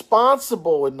be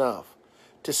responsible enough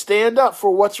to stand up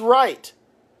for what's right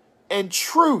and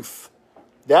truth?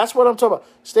 That's what I'm talking about.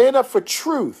 Stand up for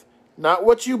truth, not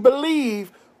what you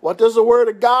believe. What does the Word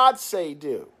of God say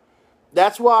do?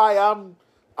 That's why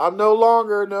I'm no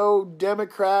longer no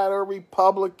Democrat or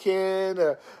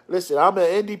Republican. Listen, I'm an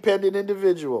independent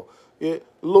individual.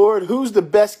 Lord, who's the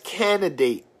best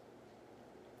candidate?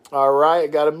 All right, I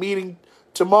got a meeting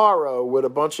tomorrow with a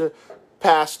bunch of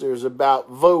pastors about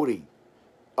voting.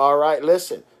 All right,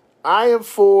 listen, I am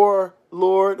for,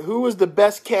 Lord, who is the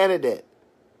best candidate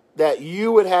that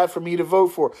you would have for me to vote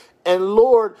for? And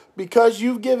Lord, because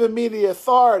you've given me the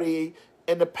authority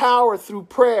and the power through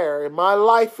prayer, and my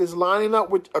life is lining up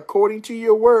with according to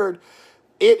your word,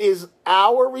 it is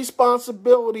our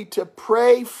responsibility to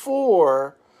pray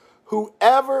for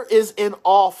whoever is in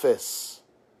office.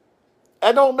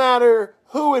 It don't matter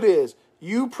who it is.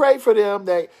 You pray for them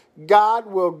that God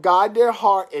will guide their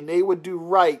heart and they would do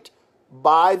right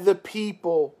by the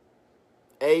people.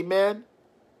 Amen.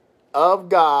 Of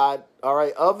God. All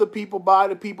right. Of the people, by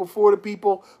the people, for the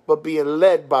people, but being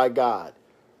led by God.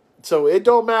 So it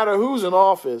don't matter who's in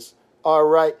office. All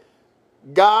right.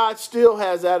 God still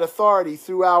has that authority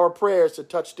through our prayers to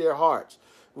touch their hearts.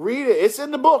 Read it. It's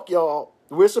in the book, y'all.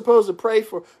 We're supposed to pray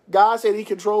for. God said he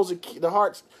controls the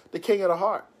hearts, the king of the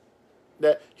heart.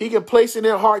 That he can place in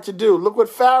their heart to do. Look what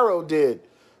Pharaoh did.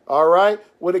 All right.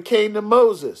 When it came to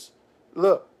Moses.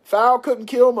 Look, Pharaoh couldn't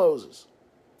kill Moses.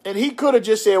 And he could have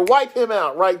just said, wipe him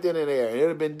out right then and there. And it would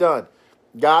have been done.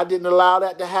 God didn't allow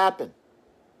that to happen.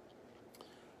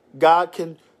 God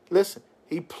can, listen,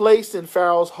 he placed in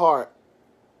Pharaoh's heart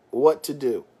what to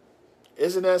do.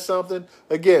 Isn't that something?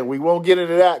 Again, we won't get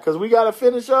into that because we got to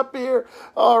finish up here.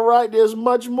 All right, there's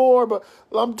much more, but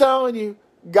I'm telling you,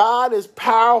 God is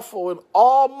powerful and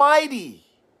almighty.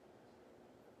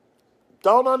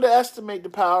 Don't underestimate the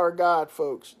power of God,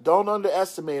 folks. Don't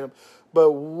underestimate him.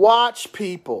 But watch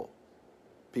people.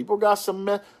 People got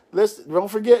some... Listen, don't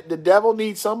forget, the devil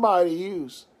needs somebody to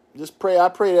use. Just pray. I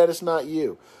pray that it's not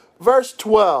you. Verse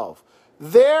 12.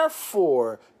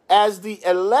 Therefore, as the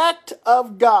elect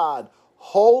of God,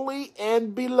 holy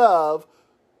and beloved,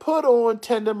 put on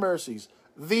tender mercies.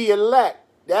 The elect.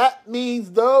 That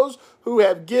means those who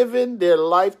have given their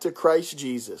life to Christ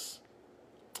Jesus.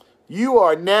 You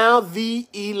are now the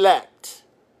elect.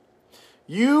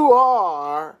 You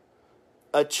are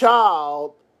a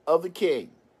child of the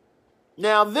King.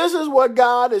 Now, this is what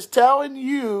God is telling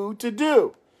you to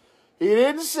do. He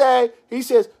didn't say, he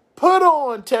says, put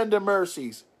on tender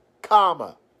mercies,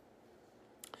 comma.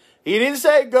 He didn't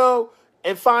say go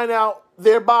and find out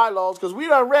their bylaws, because we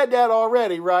done read that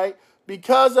already, right?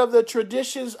 Because of the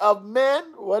traditions of men,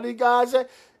 what did God say?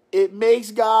 It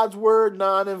makes God's word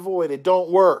non and void. It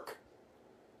don't work.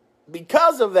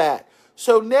 Because of that.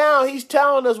 So now he's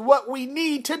telling us what we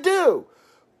need to do.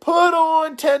 Put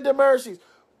on tender mercies.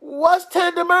 What's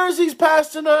tender mercies,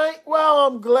 Pastor Knight? Well,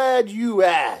 I'm glad you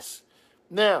asked.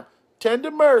 Now, tender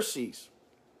mercies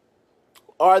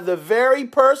are the very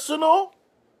personal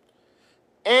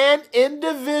and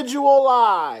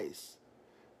individualized.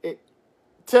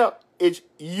 It's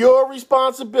your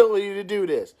responsibility to do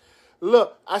this.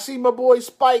 Look, I see my boy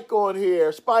Spike on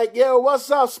here. Spike, yo, what's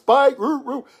up, Spike?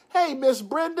 Hey, Miss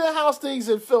Brenda, how's things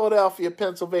in Philadelphia,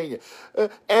 Pennsylvania?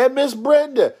 And Miss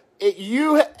Brenda,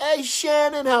 hey,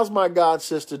 Shannon, how's my god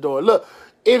sister doing? Look,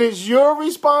 it is your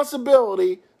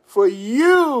responsibility for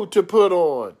you to put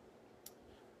on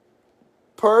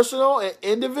personal and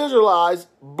individualized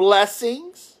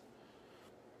blessings.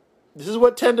 This is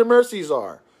what tender mercies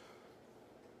are.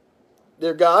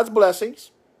 They're God's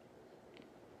blessings.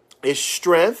 It's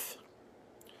strength,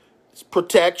 it's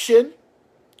protection,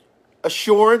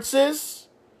 assurances,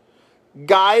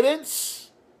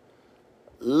 guidance,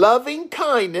 loving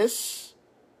kindness,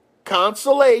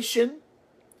 consolation,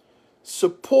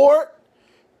 support,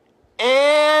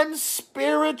 and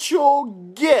spiritual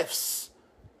gifts,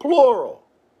 plural,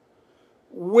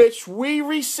 which we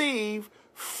receive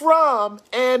from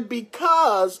and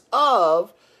because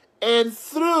of and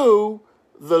through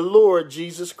the Lord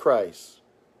Jesus Christ.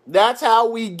 That's how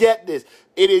we get this.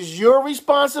 It is your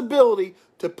responsibility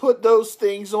to put those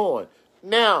things on.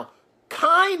 Now,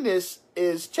 kindness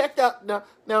is, checked out, now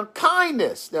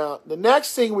kindness. Now, the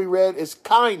next thing we read is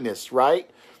kindness, right?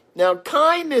 Now,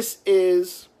 kindness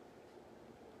is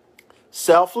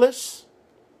selfless,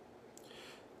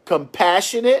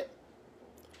 compassionate,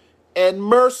 and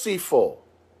merciful.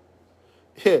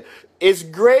 It's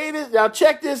greatest. Now,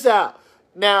 check this out.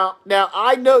 Now,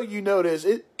 I know you know this.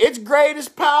 Its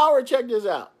greatest power, check this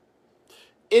out.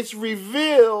 It's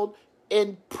revealed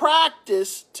in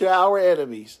practice to our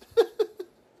enemies.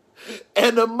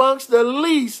 And amongst the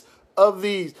least of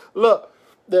these. Look,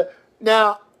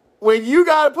 now, when you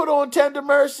got to put on tender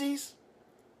mercies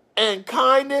and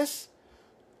kindness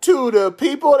to the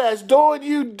people that's doing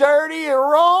you dirty and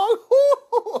wrong,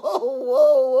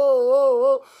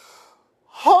 whoa.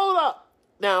 Hold up.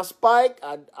 Now, Spike,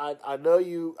 I know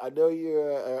you're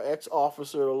an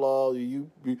ex-officer of the law. You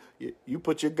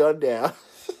put your gun down.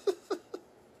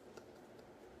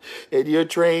 And you're a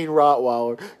trained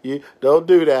Rottweiler. You don't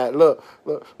do that. Look.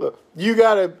 You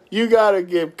gotta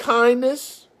give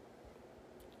kindness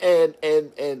and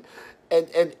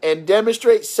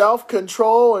demonstrate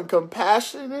self-control and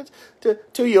compassion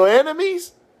to your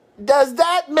enemies. Does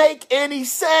that make any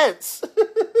sense?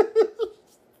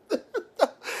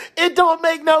 It don't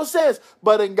make no sense.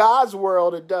 But in God's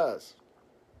world, it does.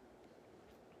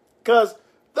 Because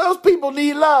those people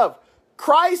need love.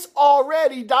 Christ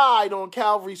already died on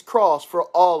Calvary's cross for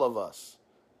all of us.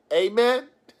 Amen?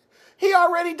 He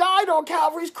already died on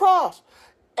Calvary's cross.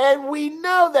 And we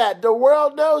know that. The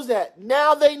world knows that.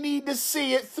 Now they need to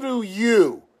see it through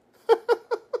you. And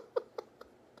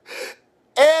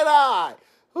I.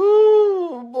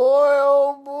 Ooh, boy,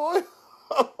 oh, boy.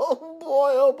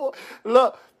 Oh boy.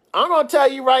 Look, I'm going to tell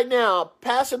you right now,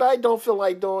 Pastor Knight don't feel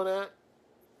like doing that.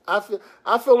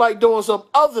 I feel like doing some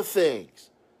other things.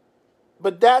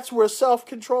 But that's where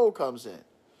self-control comes in.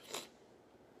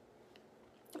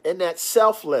 And that's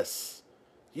selfless.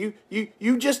 You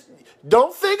just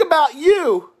don't think about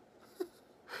you.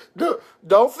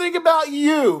 Don't think about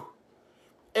you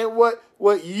and what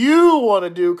you want to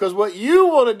do, because what you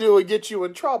want to do will get you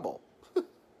in trouble.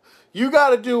 You got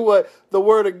to do what the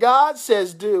Word of God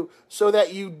says do, so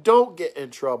that you don't get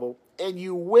in trouble and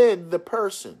you win the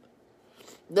person.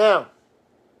 Now,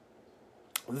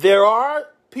 there are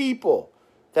people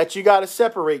that you got to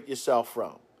separate yourself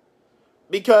from,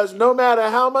 because no matter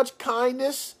how much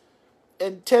kindness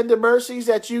and tender mercies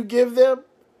that you give them,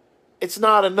 it's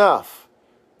not enough.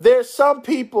 There's some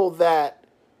people that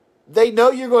they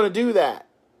know you're going to do that.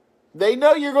 They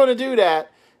know you're going to do that.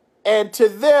 And to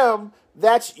them,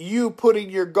 that's you putting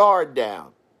your guard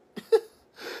down.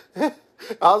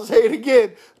 I'll say it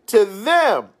again. To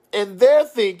them, and they're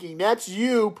thinking that's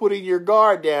you putting your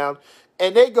guard down.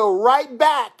 And they go right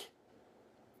back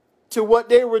to what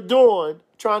they were doing,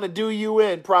 trying to do you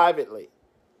in privately.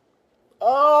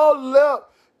 Oh,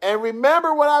 look. And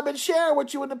remember what I've been sharing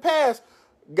with you in the past.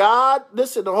 God,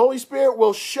 listen, the Holy Spirit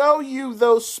will show you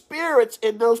those spirits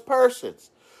in those persons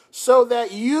so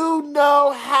that you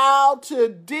know how to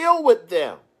deal with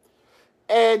them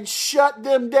and shut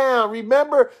them down.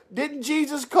 Remember, didn't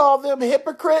Jesus call them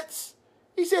hypocrites?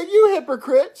 He said, you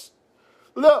hypocrites.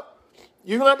 Look,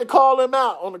 you're going to have to call them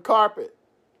out on the carpet.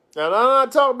 Now, I'm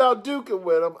not talking about duking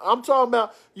with them. I'm talking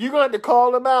about you're going to have to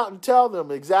call them out and tell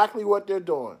them exactly what they're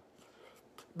doing.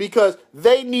 Because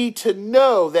they need to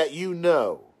know that you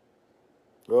know.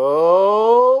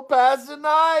 Oh, Pastor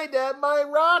Knight, that might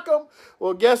rock them.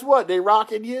 Well, guess what? They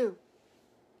rocking you.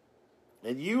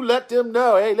 And you let them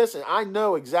know, hey, listen, I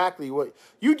know exactly what.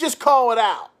 You just call it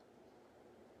out.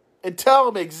 And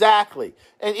tell them exactly.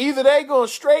 And either they going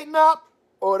to straighten up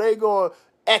or they going to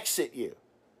exit you.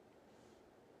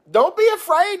 Don't be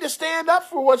afraid to stand up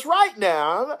for what's right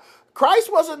now.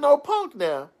 Christ wasn't no punk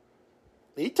now.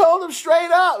 He told them straight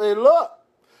up,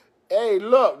 hey,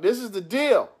 look, this is the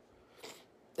deal.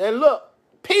 And look,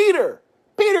 Peter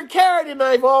carried the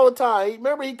knife all the time.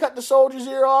 Remember he cut the soldier's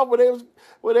ear off when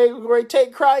they were going to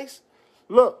take Christ?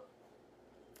 Look,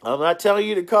 I'm not telling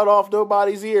you to cut off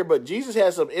nobody's ear, but Jesus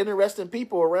had some interesting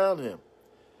people around him.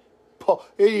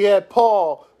 Here you had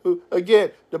Paul, who,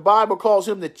 again, the Bible calls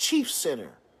him the chief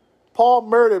sinner. Paul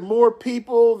murdered more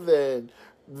people than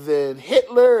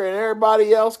Hitler and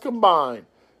everybody else combined.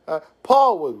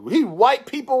 He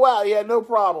wiped people out. He had no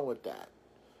problem with that.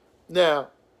 Now,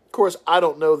 of course, I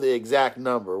don't know the exact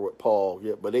number with Paul,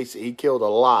 but they say he killed a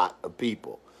lot of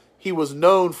people. He was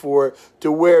known for it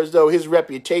to where as though his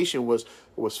reputation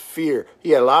was fear.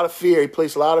 He had a lot of fear. He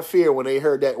placed a lot of fear when they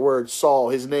heard that word Saul,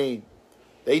 his name.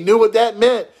 They knew what that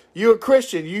meant. You're a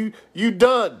Christian. You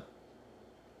done.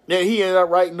 Then he ended up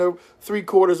writing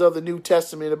 3/4 of the New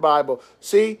Testament in the Bible.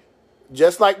 See,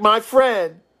 just like my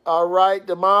friend, all right,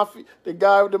 the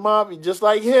guy with the mafia, just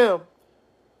like him.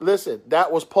 Listen,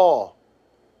 that was Paul.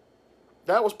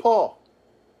 That was Paul.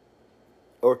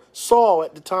 Or Saul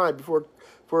at the time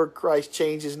before Christ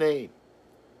changed his name.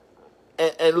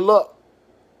 And look,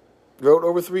 wrote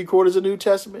over 3/4 of the New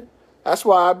Testament. That's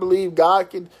why I believe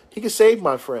he can save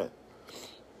my friend.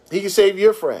 He can save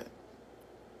your friend.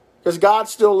 Because God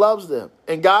still loves them.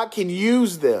 And God can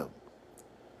use them.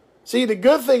 See, the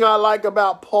good thing I like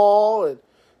about Paul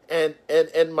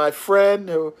and my friend,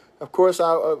 who, of course,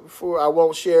 I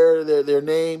won't share their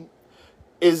name,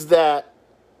 is that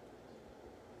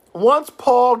once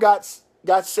Paul got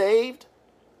saved,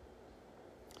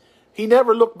 he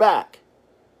never looked back.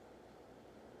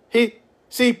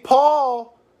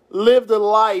 Paul lived a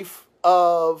life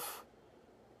of,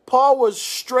 Paul was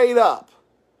straight up.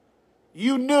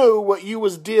 You knew what you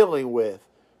was dealing with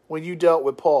when you dealt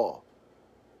with Paul.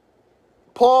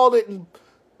 Paul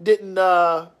didn't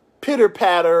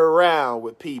pitter-patter around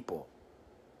with people.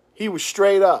 He was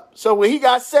straight up. So when he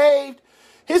got saved,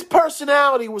 his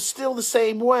personality was still the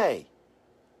same way.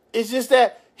 It's just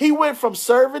that he went from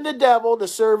serving the devil to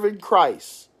serving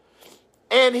Christ.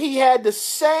 And he had the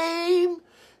same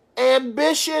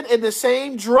ambition and the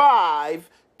same drive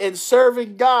in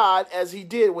serving God as he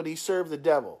did when he served the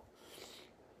devil.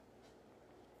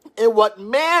 And what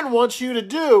man wants you to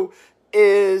do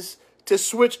is to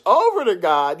switch over to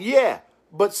God, yeah,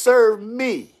 but serve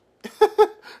me.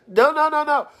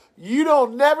 No. You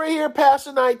don't never hear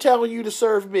Pastor Knight telling you to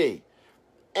serve me.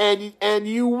 And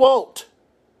you won't.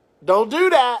 Don't do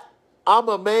that. I'm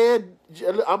a man.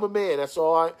 That's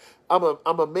all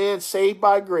I'm a man saved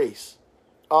by grace.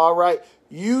 All right.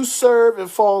 You serve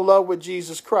and fall in love with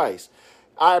Jesus Christ.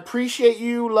 I appreciate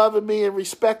you loving me and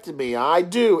respecting me. I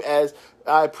do, as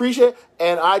I appreciate,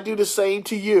 and I do the same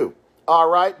to you. All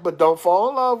right, but don't fall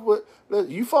in love with,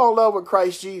 you fall in love with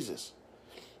Christ Jesus,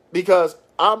 because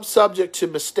I'm subject to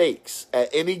mistakes at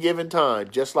any given time,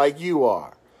 just like you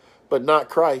are, but not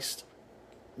Christ,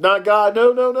 not God.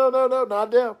 No, no, no, no, no,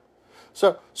 not them.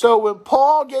 So when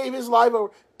Paul gave his life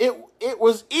over, it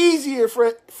was easier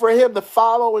for him to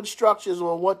follow instructions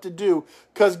on what to do,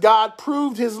 because God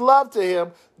proved his love to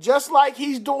him, just like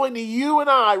he's doing to you and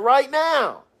I right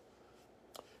now.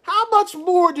 How much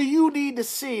more do you need to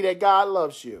see that God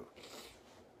loves you?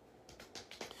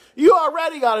 You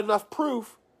already got enough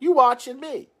proof. You watching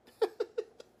me.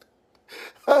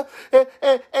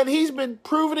 and he's been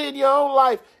proving it in your own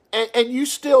life, and you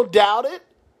still doubt it?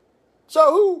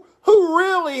 So who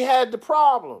really had the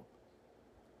problem?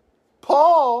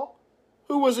 Paul,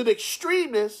 who was an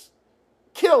extremist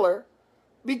killer,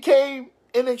 became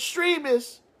an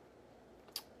extremist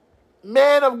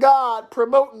man of God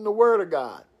promoting the word of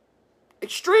God.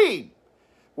 Extreme.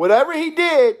 Whatever he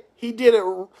did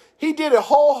it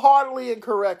wholeheartedly and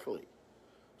correctly.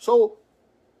 So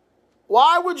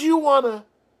why would you want to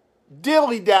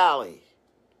dilly-dally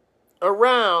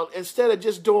around instead of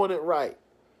just doing it right?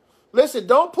 Listen,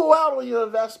 don't pull out on your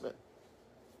investment.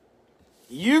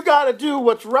 You got to do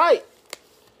what's right.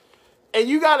 And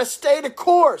you got to stay the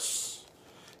course.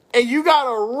 And you got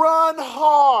to run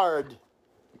hard.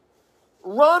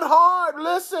 Run hard.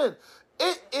 Listen,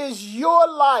 it is your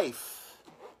life.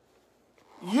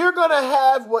 You're going to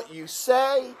have what you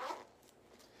say.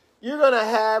 You're going to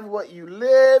have what you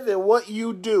live and what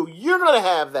you do. You're going to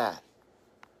have that.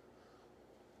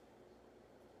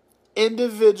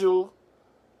 Individualized,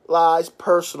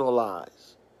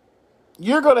 personalized.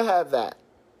 You're going to have that.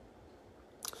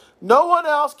 No one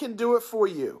else can do it for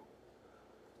you.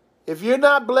 If you're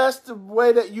not blessed the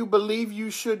way that you believe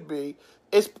you should be,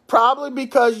 it's probably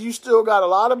because you still got a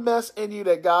lot of mess in you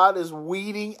that God is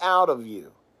weeding out of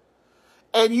you.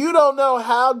 And you don't know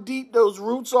how deep those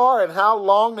roots are and how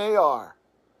long they are.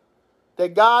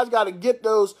 That God's got to get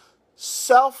those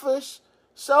selfish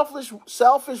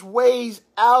ways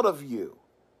out of you.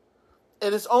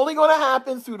 And it's only going to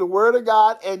happen through the word of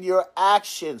God and your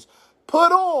actions.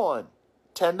 Put on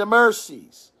tender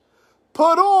mercies.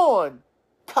 Put on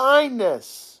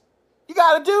kindness. You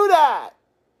got to do that.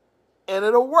 And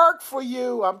it'll work for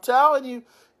you. I'm telling you.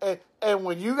 And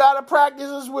when you got to practice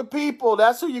this with people,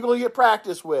 that's who you're going to get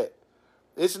practice with.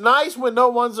 It's nice when no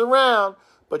one's around,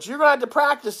 but you're going to have to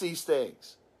practice these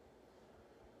things.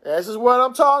 This is what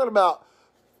I'm talking about.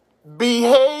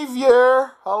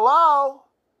 Behavior. Hello.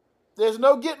 There's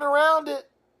no getting around it.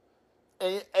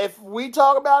 And if we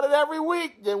talk about it every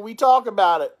week, then we talk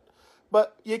about it.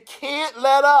 But you can't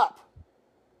let up.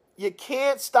 You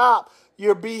can't stop.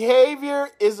 Your behavior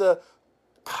is a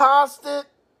constant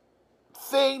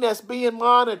thing that's being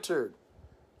monitored.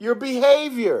 Your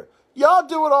behavior. Y'all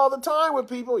do it all the time with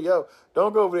people. Yo,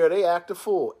 don't go over there. They act a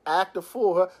fool. Act a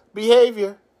fool, huh?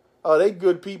 Behavior. Oh, they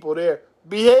good people there.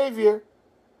 Behavior.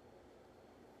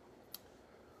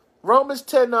 Romans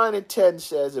 10:9 and 10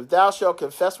 says, if thou shalt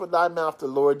confess with thy mouth the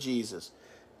Lord Jesus,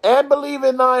 and believe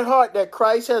in thine heart that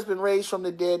Christ has been raised from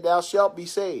the dead, thou shalt be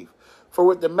saved. For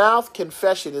with the mouth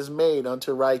confession is made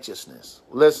unto righteousness.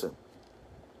 Listen,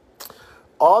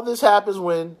 all this happens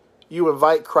when you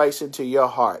invite Christ into your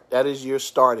heart. That is your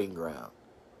starting ground.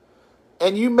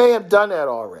 And you may have done that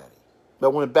already,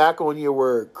 but went back on your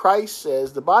word. Christ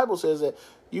says, the Bible says that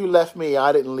you left me,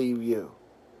 I didn't leave you.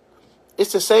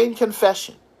 It's the same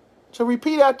confession. So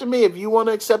repeat after me if you want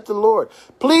to accept the Lord.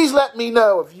 Please let me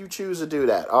know if you choose to do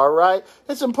that, all right?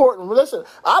 It's important. Listen,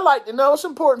 I like to know. It's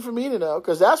important for me to know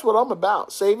because that's what I'm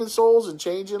about, saving souls and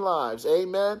changing lives.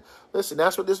 Amen? Listen,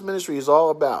 that's what this ministry is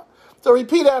all about. So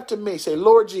repeat after me. Say,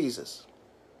 Lord Jesus,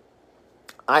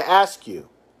 I ask you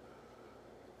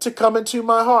to come into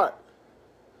my heart.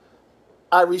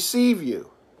 I receive you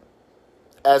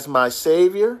as my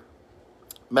Savior,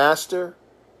 Master,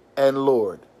 and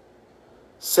Lord.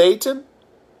 Satan,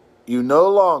 you no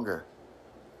longer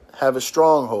have a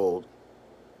stronghold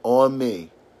on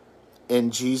me. In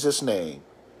Jesus' name,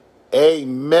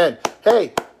 amen.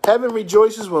 Hey, heaven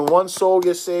rejoices when one soul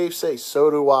gets saved. Say, so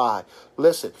do I.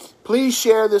 Listen, please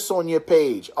share this on your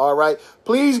page, all right?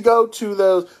 Please go to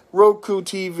those Roku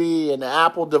TV and the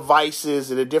Apple devices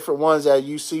and the different ones that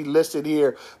you see listed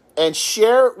here and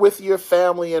share it with your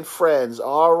family and friends,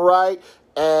 all right?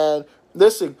 And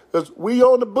listen, because we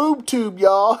on the boob tube,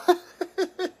 y'all.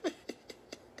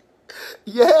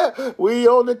 Yeah, we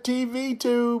on the TV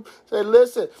tube. Say,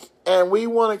 listen, And we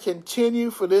want to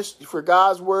continue for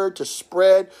God's word to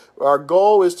spread. Our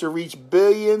goal is to reach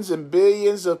billions and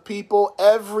billions of people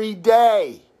every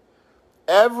day.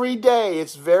 Every day.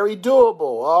 It's very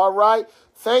doable. All right.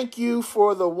 Thank you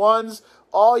for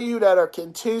all you that are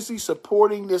continuously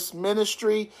supporting this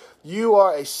ministry. You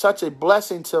are such a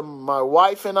blessing to my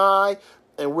wife and I,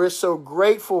 and we're so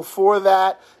grateful for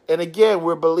that. And again,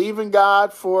 we're believing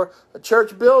God for a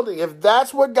church building. If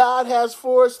that's what God has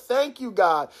for us, thank you,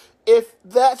 God. If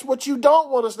that's what you don't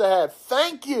want us to have,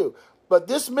 thank you. But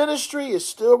this ministry is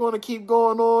still going to keep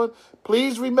going on.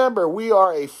 Please remember, we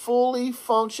are a fully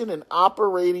functioning and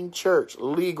operating church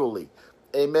legally.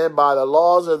 Amen. By the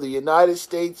laws of the United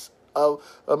States of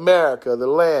America, the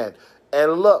land.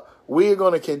 And look, we are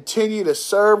going to continue to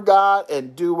serve God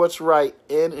and do what's right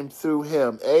in and through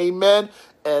him. Amen.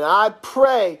 And I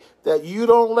pray that you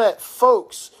don't let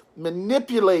folks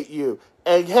manipulate you.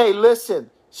 And hey, listen,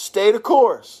 stay the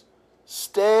course.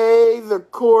 Stay the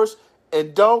course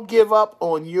and don't give up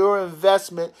on your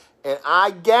investment. And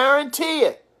I guarantee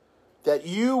it that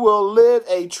you will live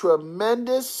a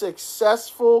tremendous,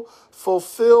 successful,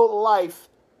 fulfilled life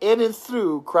in and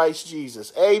through Christ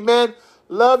Jesus. Amen.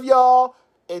 Love y'all.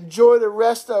 Enjoy the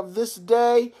rest of this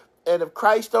day. And if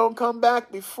Christ don't come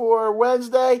back before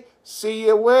Wednesday, see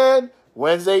you when?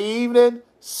 Wednesday evening,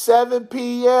 7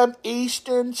 p.m.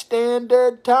 Eastern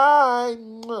Standard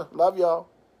Time. Love y'all.